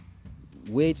just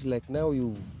wait, like now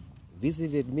you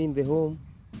visited me in the home,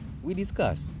 we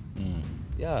discuss.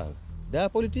 Yeah, there are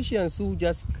politicians who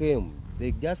just came.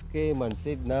 They just came and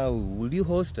said, now, will you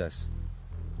host us?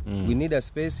 We need a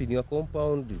space in your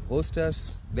compound, host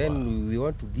us. Then we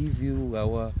want to give you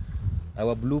our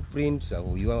blueprint,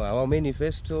 our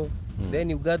manifesto. Then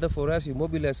you gather for us, you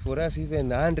mobilize for us even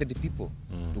 100 people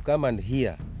to come and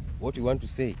hear what you want to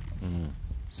say.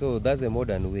 So that's a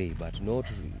modern way, but not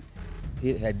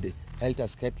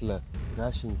helter-skelter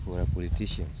rushing for our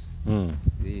politicians.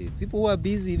 The people who are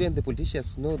busy, even the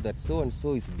politicians know that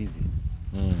so-and-so is busy.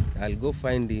 I'll go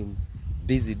find him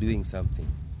busy doing something.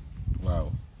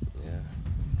 Wow. Yeah.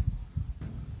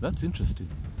 That's interesting.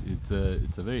 It's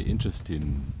a very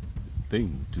interesting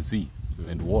thing to see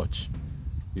and watch,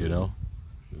 you know.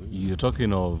 You're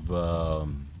talking of,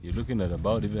 you're looking at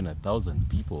about even 1,000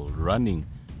 people running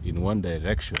in one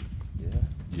direction,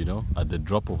 you know, at the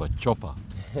drop of a chopper.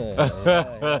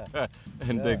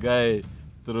 And the guy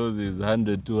throws his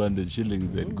 100, 200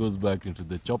 shillings and goes back into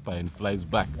the chopper and flies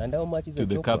back And how much is to a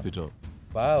the chopper? capital.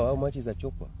 Wow, how much is a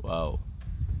chopper? Wow.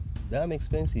 Damn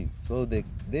expensive. So they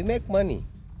make money.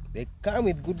 They come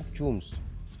with good tunes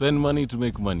Spend money to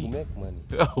make to money. make money.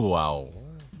 Wow.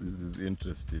 This is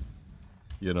interesting.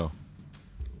 You know.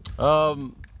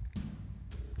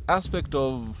 Aspect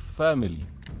of family.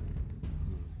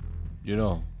 You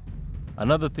know,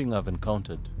 another thing I've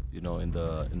encountered, you know, in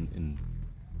the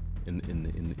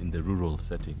rural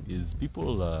setting is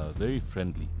people are very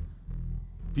friendly.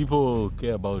 People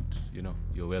care about, you know,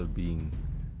 your well-being.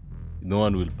 No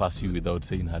one will pass you without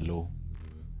saying hello.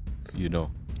 You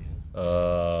know,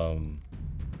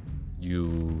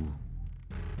 you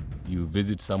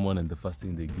visit someone and the first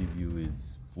thing they give you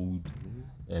is food,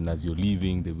 and as you're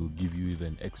leaving, they will give you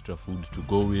even extra food to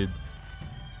go with.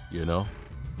 You know.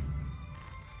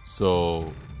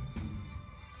 So,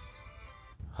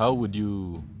 what would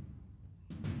you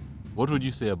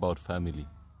say about family?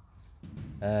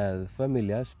 The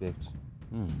family aspect.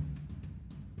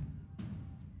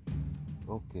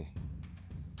 Okay.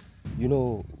 You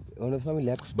know, on the family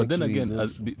aspect. But then is again,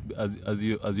 also-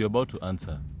 as you're about to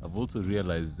answer, I've also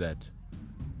realized that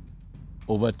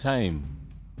over time,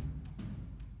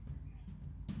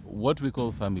 what we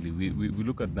call family, we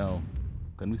look at now.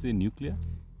 Can we say nuclear?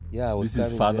 yeah, I was This is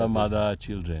coming father, there, this mother,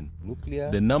 children. nuclear.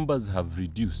 The numbers have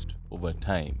reduced over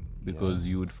time because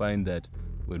you would find that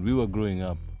when we were growing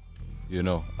up, you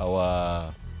know,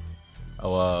 our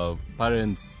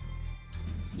parents,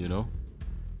 you know,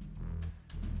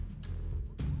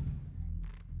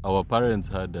 our parents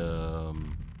had,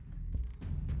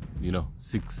 you know,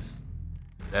 6,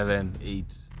 7, 8,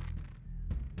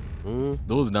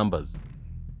 those numbers,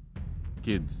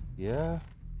 kids. Yeah.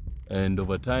 And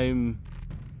over time,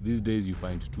 these days you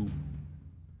find 2.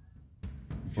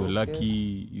 If you're Okay.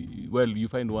 lucky, you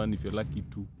find 1. If you're lucky,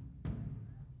 2.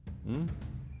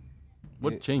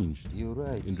 What changed You're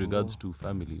right. in regards to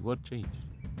family? What changed?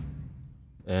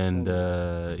 And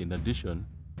in addition,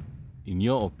 in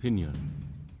your opinion,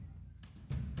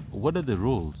 what are the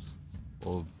roles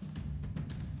of,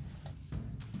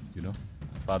 you know,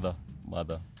 father,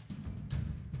 mother,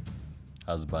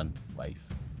 husband, wife?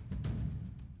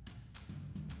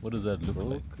 What does that look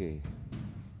like? Okay.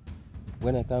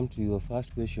 When I come to your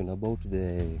first question about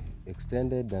the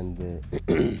extended and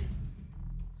the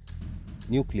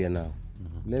nuclear now,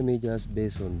 let me just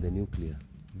base on the nuclear.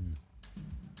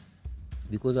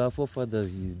 Because our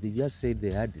forefathers, they just said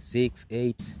they had 6,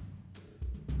 8.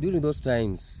 During those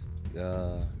times,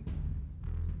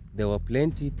 there were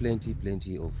plenty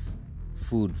of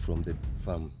food from the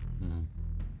farm.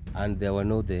 And there were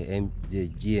no the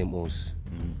GMOs.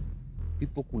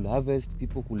 People could harvest,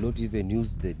 people could not even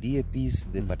use the DAPs,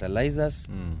 the fertilizers,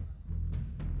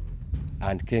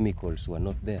 and chemicals were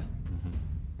not there.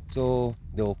 So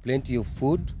there were plenty of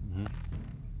food.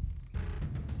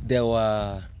 There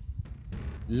were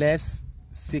less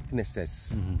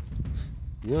sicknesses.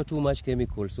 You know, too much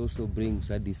chemicals also bring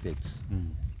side effects.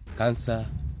 Cancer,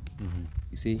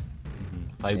 you see.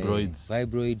 Fibroids,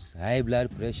 high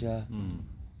blood pressure,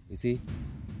 you see.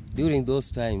 During those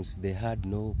times, they had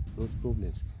no those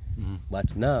problems.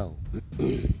 But now,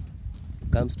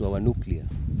 comes to our nuclear.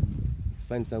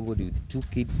 Find somebody with 2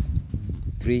 kids,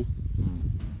 3.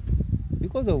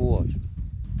 Because of what?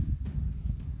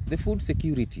 The food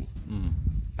security.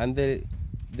 And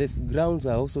these grounds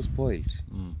are also spoiled.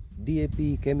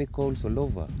 DAP chemicals all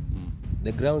over.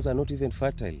 the grounds are not even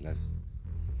fertile as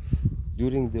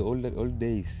during the old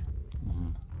days.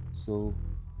 So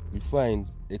you find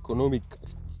economically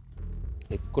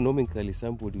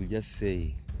somebody will just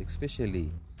say, especially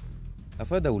a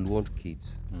father will want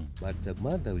kids, but the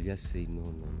mother will just say,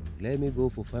 no, let me go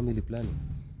for family planning.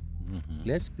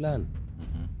 Let's plan,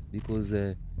 because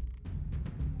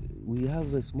we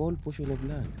have a small portion of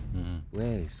land.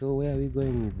 Where are we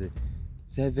going with the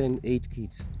 7-8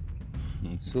 kids?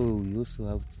 So you also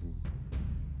have to,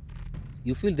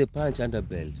 you feel the punch under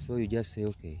belt, so you just say,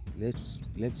 okay, let's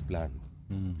plan.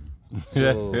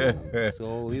 So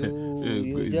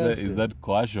you is that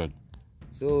coercion?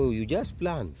 So you just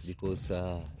plan, because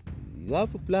you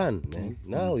have to plan, man.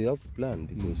 Now you have to plan,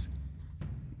 because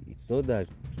it's not that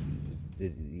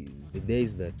the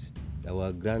days that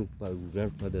our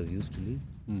grandfathers used to live.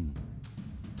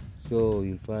 So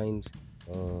you'll find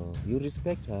you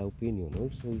respect her opinion.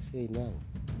 Also, you say now,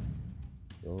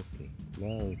 okay,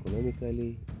 now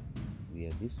economically we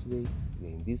are this way, we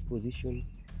are in this position,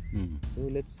 so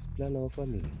let's plan our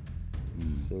family.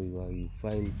 So you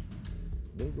find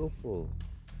they go for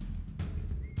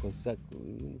that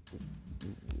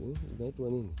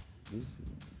one in this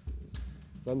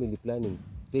family planning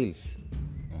pills,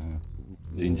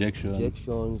 the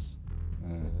injections.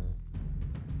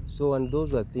 So, and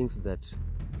those are things that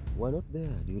were not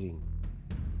there during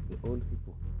the old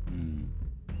people.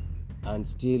 And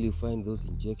still you find those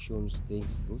injections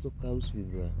things also comes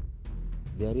with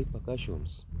their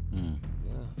repercussions.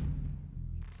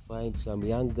 Find some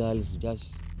young girls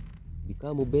just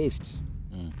become obese,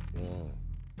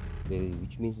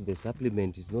 which means the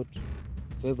supplement is not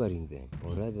favoring them,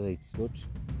 or rather it's not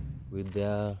with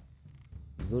their,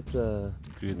 it's not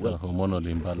creates a hormonal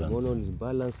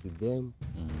imbalance with them.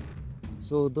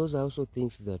 So those are also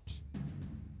things that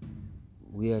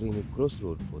we are in a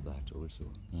crossroad for that also.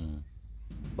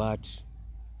 But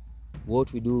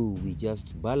what we do, we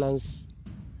just balance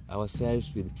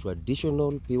ourselves with pure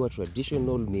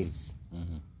traditional meals,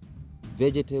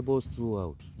 vegetables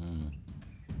throughout,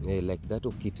 like that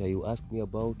okita you asked me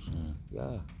about.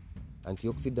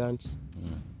 Antioxidants.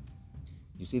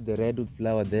 You see the redwood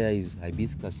flower there is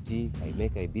hibiscus tea. I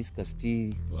make hibiscus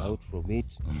tea out from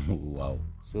it. Wow.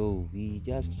 So we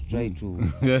just try to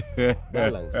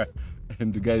balance.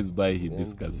 And the guys buy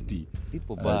hibiscus tea.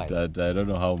 People buy. I don't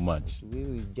know how much.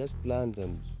 We just plant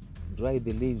and dry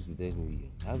the leaves, then we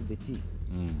have the tea.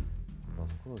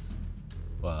 Of course.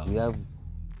 Wow. We have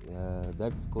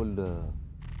that's called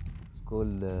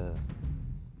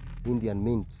Indian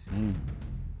mint,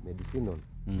 medicinal.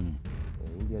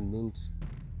 Indian mint.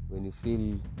 When you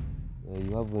feel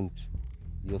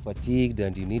you're fatigued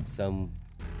and you need some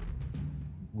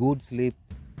good sleep,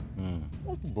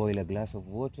 just boil a glass of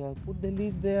water, put the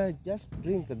leaf there, just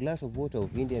drink a glass of water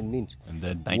of Indian mint. And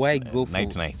then Why go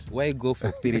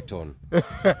for Piriton?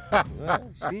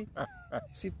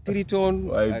 See Piriton.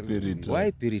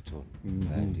 Why Piriton?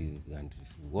 And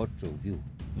what of you?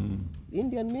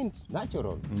 Indian mint,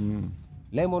 natural.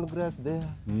 Lemongrass there,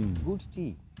 good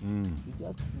tea. You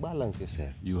just balance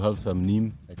yourself. You have some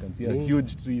neem. I can see a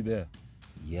huge tree there.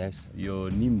 Yes. Your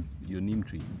neem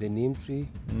tree. The neem tree,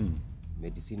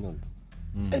 medicinal.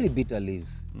 Very bitter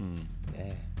leaves.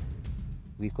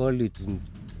 We call it in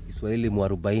Kiswahili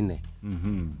mwarubaine.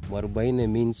 Mwarubaine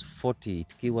means 40.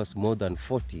 It gives us more than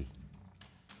 40.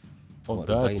 Oh,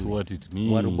 that's what it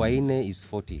means. Mwarubaine is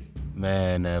 40.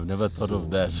 Man, I've never thought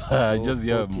of that.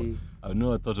 I've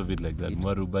never thought of it like that.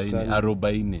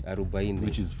 Arobaine,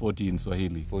 which is 40 in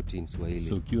Swahili. 40 in Swahili.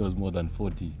 So cures more than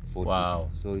 40. Wow.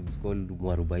 So it's called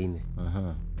mwarubaine.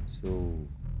 So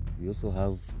we also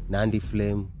have Nandi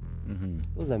flame.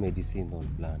 Those are medicinal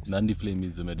plants. Nandi flame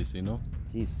is a medicinal?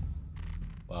 Yes.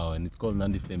 Wow, and it's called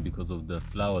Nandi flame because of the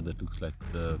flower that looks like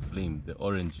the flame, the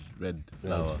orange red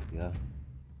flower. Yeah.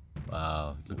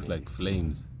 Wow, it looks like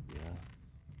flames. Yeah.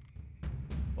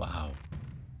 Wow.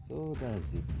 So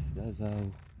that's it. That's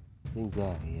how things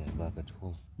are here back at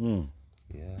home.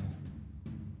 Yeah.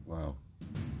 Wow.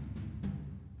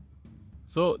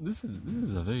 So this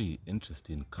is a very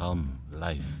interesting, calm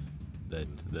life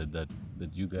that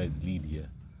you guys lead here.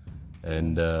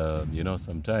 And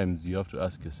sometimes you have to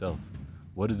ask yourself,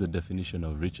 what is the definition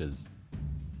of riches?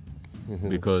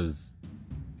 Because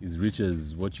is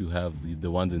riches what you have, the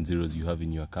ones and zeros you have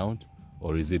in your account,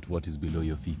 or is it what is below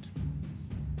your feet?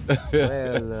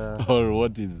 Well, or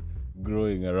what is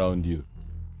growing around you?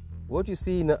 What you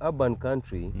see in an urban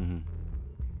country,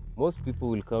 most people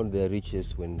will count their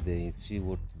riches when they see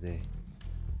what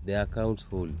their accounts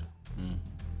hold.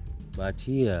 But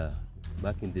here,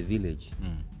 back in the village,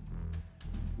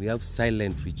 we have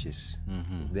silent riches.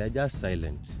 They are just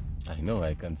silent. I know,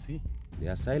 I can see. They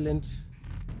are silent,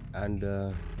 and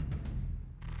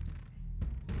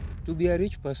to be a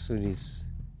rich person is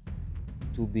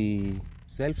to be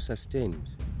self-sustained.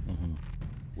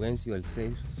 Once you are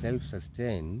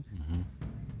self-sustained,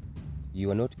 you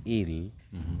are not ill,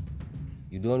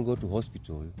 you don't go to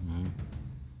hospital,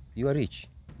 you are rich.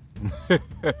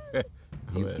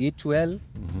 You eat well,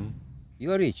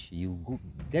 you are rich. You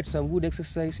get some good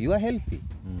exercise, you are healthy,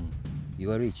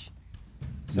 you are rich.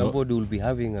 Somebody will be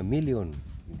having $1 million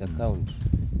in the account,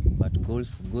 but goes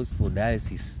for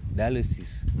dialysis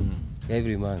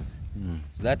every month.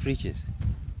 Is that riches?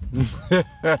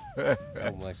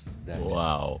 How much is that?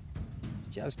 Wow.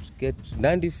 Just get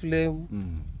Nandi Flame,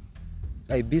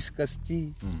 hibiscus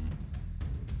tea,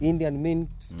 Indian mint,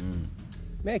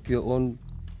 make your own.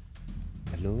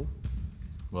 Hello?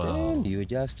 Wow. And you're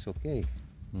just okay.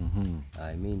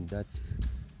 I mean, that's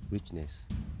richness.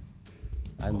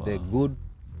 And the good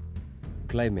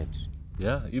climate.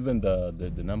 Yeah, even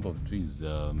the number of trees,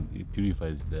 it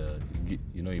purifies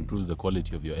improves the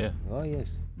quality of your air. Oh,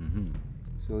 yes.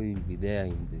 So you'll be there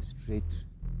in the street,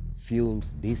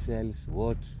 fumes, diesels,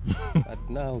 what? But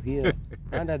now here,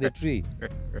 under the tree,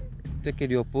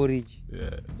 taking your porridge,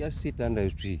 just sit under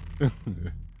the tree.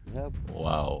 Yep.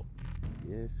 Wow.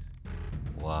 Yes.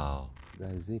 Wow.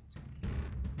 That is it.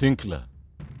 Tinkler.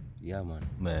 Yeah, man.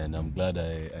 Man, I'm glad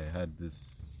I had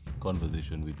this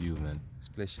conversation with you, man. It's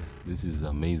a pleasure. This is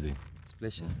amazing. It's a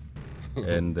pleasure.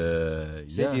 And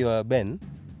Said you are Ben?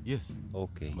 Yes.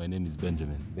 Okay. My name is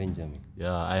Benjamin. Benjamin.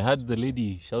 Yeah, I heard the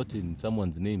lady shouting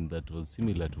someone's name that was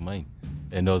similar to mine,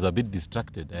 and I was a bit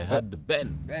distracted. I heard the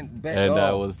Ben. Ben. And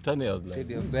I was turning, I was like, Said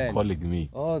you're who's Ben. calling me?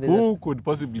 Oh, who could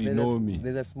possibly know me?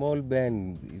 There's a small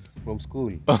Ben. It's from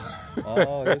school.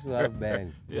 Oh, you also have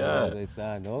Ben. Yeah. Oh, the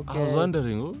son. Okay. I was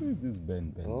wondering, who is this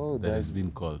Ben? Oh, that has been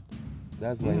called.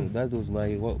 That was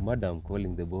my madam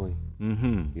calling the boy.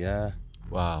 Yeah.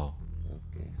 Wow.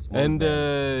 Okay. And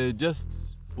just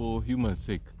for human's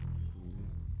sake,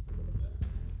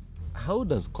 how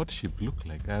does courtship look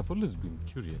like? I've always been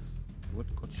curious what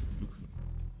courtship looks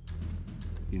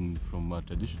like from a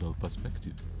traditional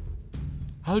perspective.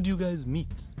 How do you guys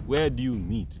meet? Where do you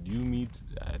meet? Do you meet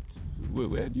at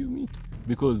where do you meet?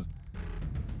 Because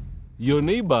your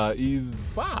neighbor is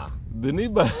far. The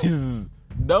neighbor is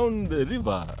down the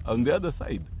river on the other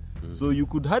side. So you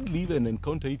could hardly even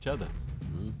encounter each other.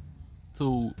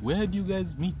 So where do you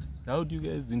guys meet? How do you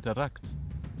guys interact?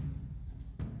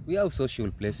 We have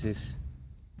social places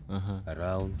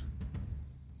around.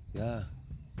 Yeah.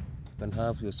 You can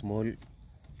have your small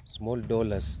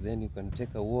dollars, then you can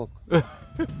take a walk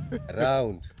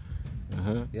around.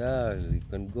 Yeah, you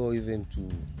can go even to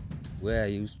where I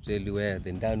used to tell you where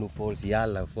the Ndanu Falls,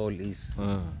 Yala Fall is.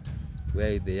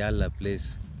 Where the Yala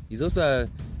place. It's also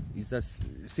it's a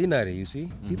scenery, you see.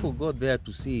 People go there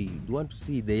to want to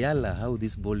see the Yala, how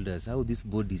these boulders, how these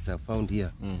bodies are found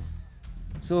here.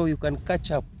 So you can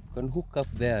catch up, you can hook up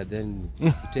there, then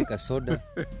you take a soda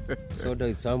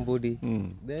with somebody,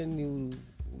 then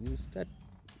you start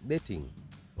dating.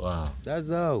 Wow. That's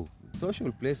how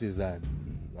social places are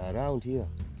around here.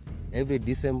 Every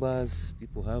December's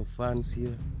people have funs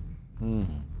here.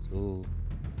 So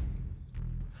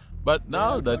but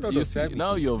now that you see, activities.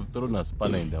 now you've thrown a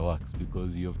spanner in the works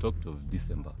because you've talked of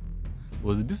December.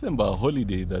 Was December a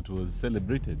holiday that was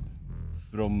celebrated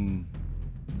from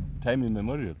time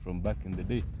immemorial, from back in the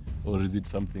day? Or is it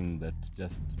something that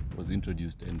just was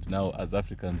introduced and now as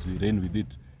Africans we reign with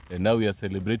it and now we are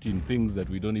celebrating things that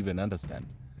we don't even understand?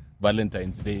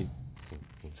 Valentine's Day,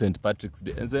 St. Patrick's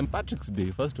Day. And St. Patrick's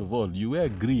Day, first of all, you wear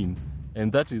green,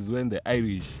 and that is when the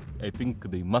Irish, I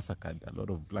think they massacred a lot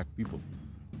of black people.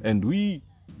 And we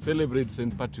celebrate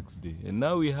St. Patrick's Day. And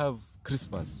now we have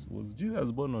Christmas. Was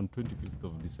Jesus born on 25th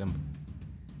of December?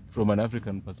 From an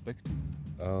African perspective.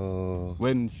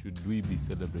 When should we be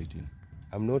celebrating?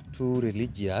 I'm not too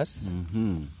religious.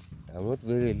 I'm not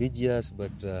very religious,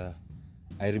 but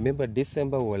I remember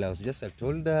December while I was just a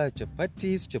older,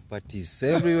 chapatis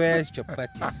everywhere,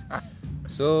 chapatis.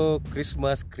 So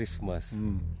Christmas,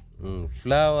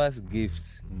 flowers,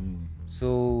 gifts.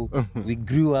 So we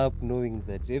grew up knowing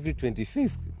that every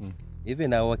 25th,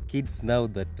 even our kids now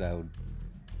that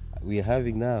we are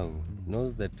having now,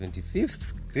 knows that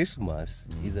 25th Christmas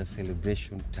is a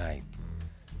celebration time.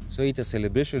 So it's a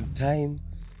celebration time,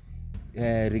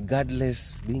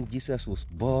 regardless being Jesus was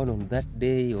born on that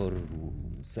day or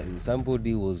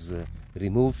somebody was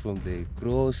removed from the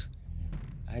cross.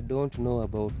 I don't know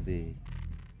about the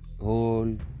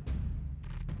whole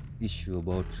issue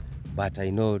about, but I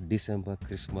know December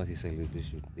Christmas is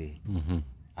celebration day.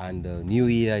 And New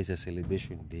Year is a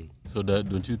celebration day. So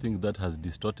don't you think that has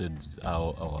distorted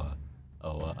our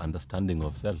understanding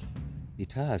of self?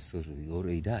 It has, or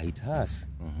it has.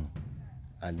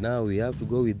 And now we have to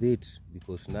go with it,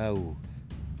 because now...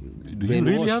 Do you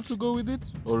really have to go with it?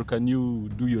 Or can you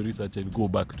do your research and go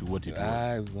back to what it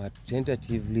was? But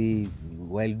tentatively,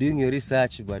 while doing your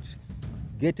research, but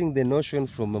getting the notion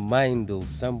from a mind of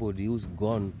somebody who's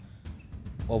gone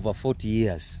over 40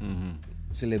 years,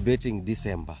 celebrating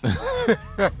December.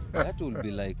 That will be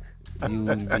like, you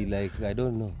will be like, I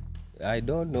don't know. It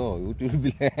will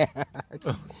be like,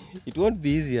 it won't be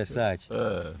easy as such.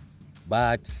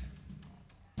 But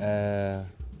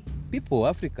people,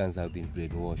 Africans have been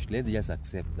brainwashed. Let's just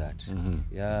accept that.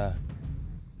 Yeah.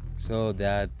 So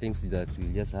there are things that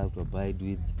we just have to abide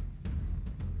with.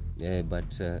 Yeah, but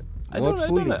I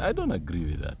don't agree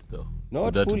with that, though.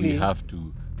 Not that fully. We have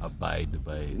to abide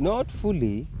by it. Not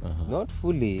fully. Not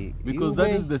fully. Because that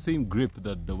is the same grip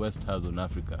that the West has on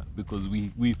Africa. Because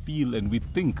we feel and we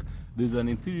think there's an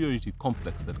inferiority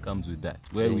complex that comes with that,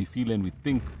 where we feel and we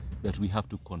think that we have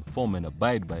to conform and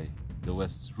abide by the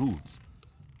West's rules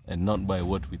and not by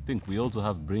what we think. We also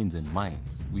have brains and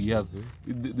minds. We have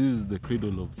this is the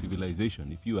cradle of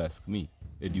civilization, if you ask me.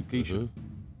 Education.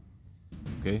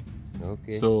 Okay.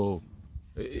 So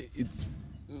it's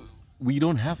we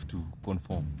don't have to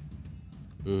conform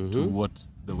to what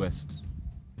the West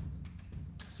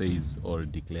says or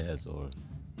declares, or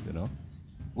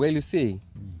Well, you see,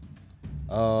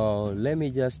 let me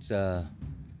just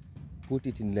put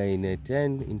it in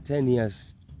 10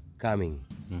 years coming,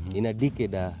 in a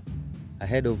decade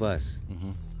ahead of us.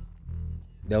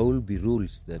 There will be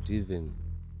rules that even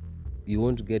you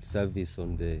won't get service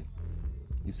on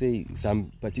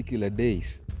some particular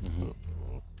days.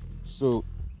 So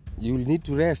you will need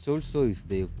to rest also if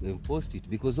they imposed it,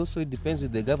 because also it depends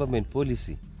on the government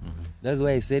policy. That's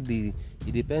why I said it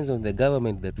depends on the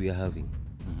government that we are having.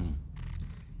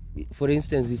 For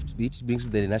instance, if it brings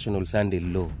the National Sunday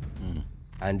law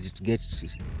and it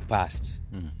gets passed,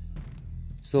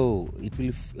 so it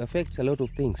will affect a lot of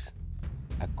things,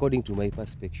 according to my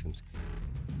perspectives,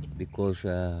 because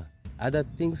other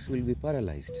things will be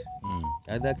paralyzed.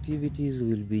 Other activities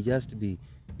will be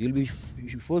you'll be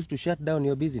forced to shut down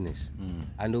your business,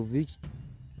 and of which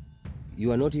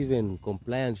you are not even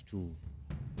compliant to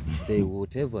the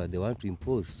whatever they want to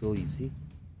impose. So you see,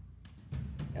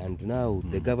 and now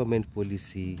the government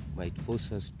policy might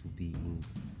force us to be in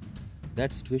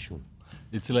that situation.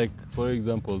 It's like, for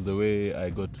example, the way I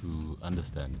got to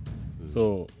understand.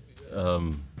 So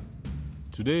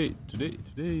today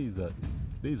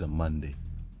is a Monday,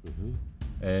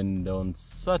 and on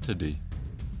Saturday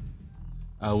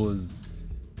I was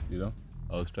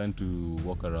trying to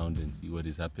walk around and see what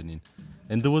is happening,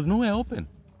 and there was nowhere open.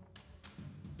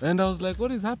 And I was like,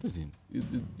 what is happening?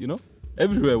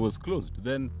 Everywhere was closed.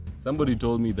 Then somebody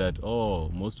told me that,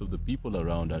 most of the people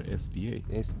around are SDA.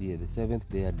 SDA, the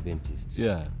Seventh-day Adventists.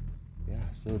 Yeah. Yeah,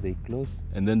 so they close.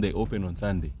 And then they open on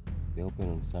Sunday. They open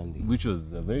on Sunday. Which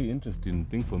was a very interesting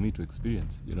thing for me to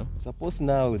experience, Suppose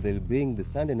now they'll bring the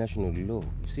Sunday national law.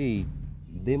 You see,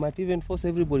 they might even force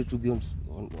everybody to be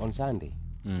on Sunday.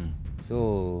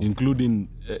 So including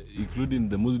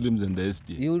the Muslims and the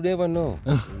SDA. You never know.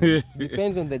 It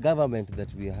depends on the government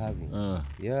that we are having.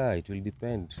 Yeah, it will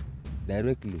depend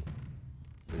directly.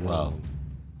 Wow.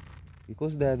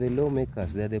 Because they are the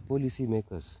lawmakers, they are the policy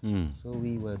makers. So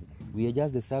we are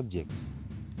just the subjects.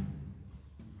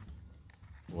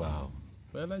 Wow.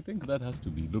 Well, I think that has to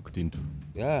be looked into.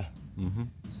 Yeah.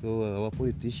 So our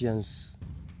politicians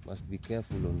must be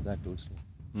careful on that also.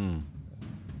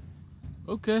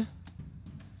 Okay.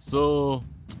 So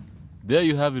there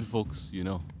you have it, folks.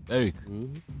 Eric,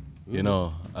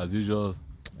 as usual,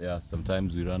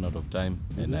 sometimes we run out of time,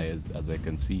 and as I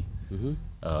can see,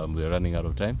 we're running out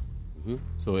of time.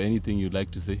 So anything you'd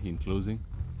like to say in closing?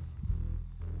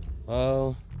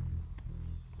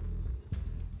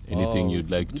 Anything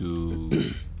you'd like to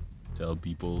tell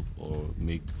people, or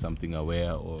make something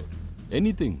aware, or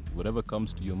anything, whatever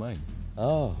comes to your mind?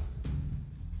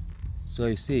 So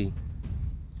you see,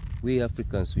 we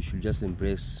Africans, we should just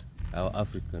embrace our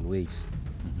African ways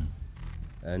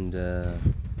and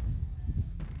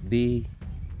be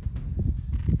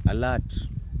alert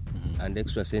and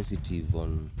extra sensitive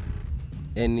on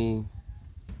any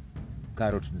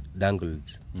carrot dangled.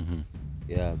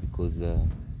 Yeah, because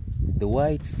the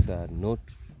whites are not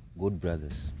good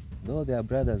brothers. No, they are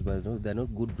brothers, but they're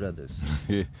not good brothers.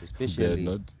 Especially, they're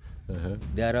not.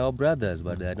 They are our brothers,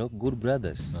 but they are not good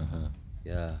brothers.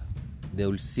 Yeah, they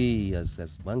will see us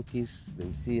as monkeys. They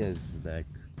will see us like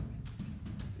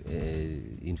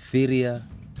inferior.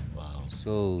 Wow.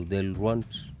 So they'll want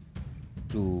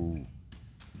to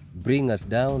bring us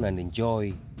down and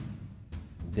enjoy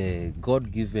the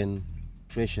God-given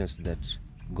treasures that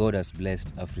God has blessed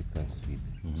Africans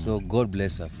with. So God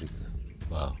bless Africa.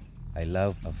 Wow. I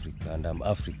love Africa and I'm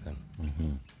African.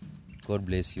 God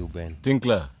bless you, Ben.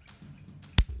 Tinkler.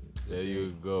 There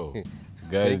you go.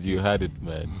 Guys, you had it,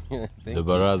 man. The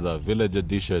Baraza Village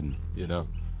Edition, you know.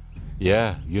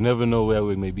 Yeah, you never know where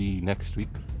we may be next week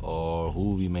or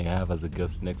who we may have as a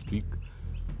guest next week.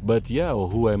 But yeah, or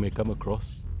who I may come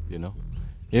across, you know.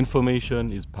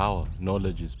 Information is power.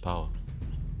 Knowledge is power.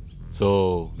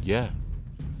 So, yeah.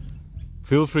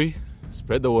 Feel free.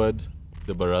 Spread the word.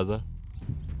 The Baraza.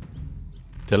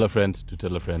 Tell a friend to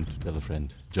tell a friend to tell a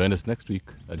friend. Join us next week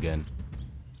again,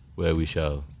 where we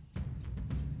shall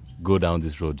go down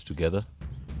this road together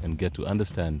and get to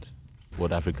understand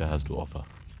what Africa has to offer.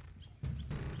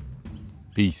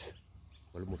 Peace.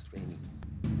 Almost raining.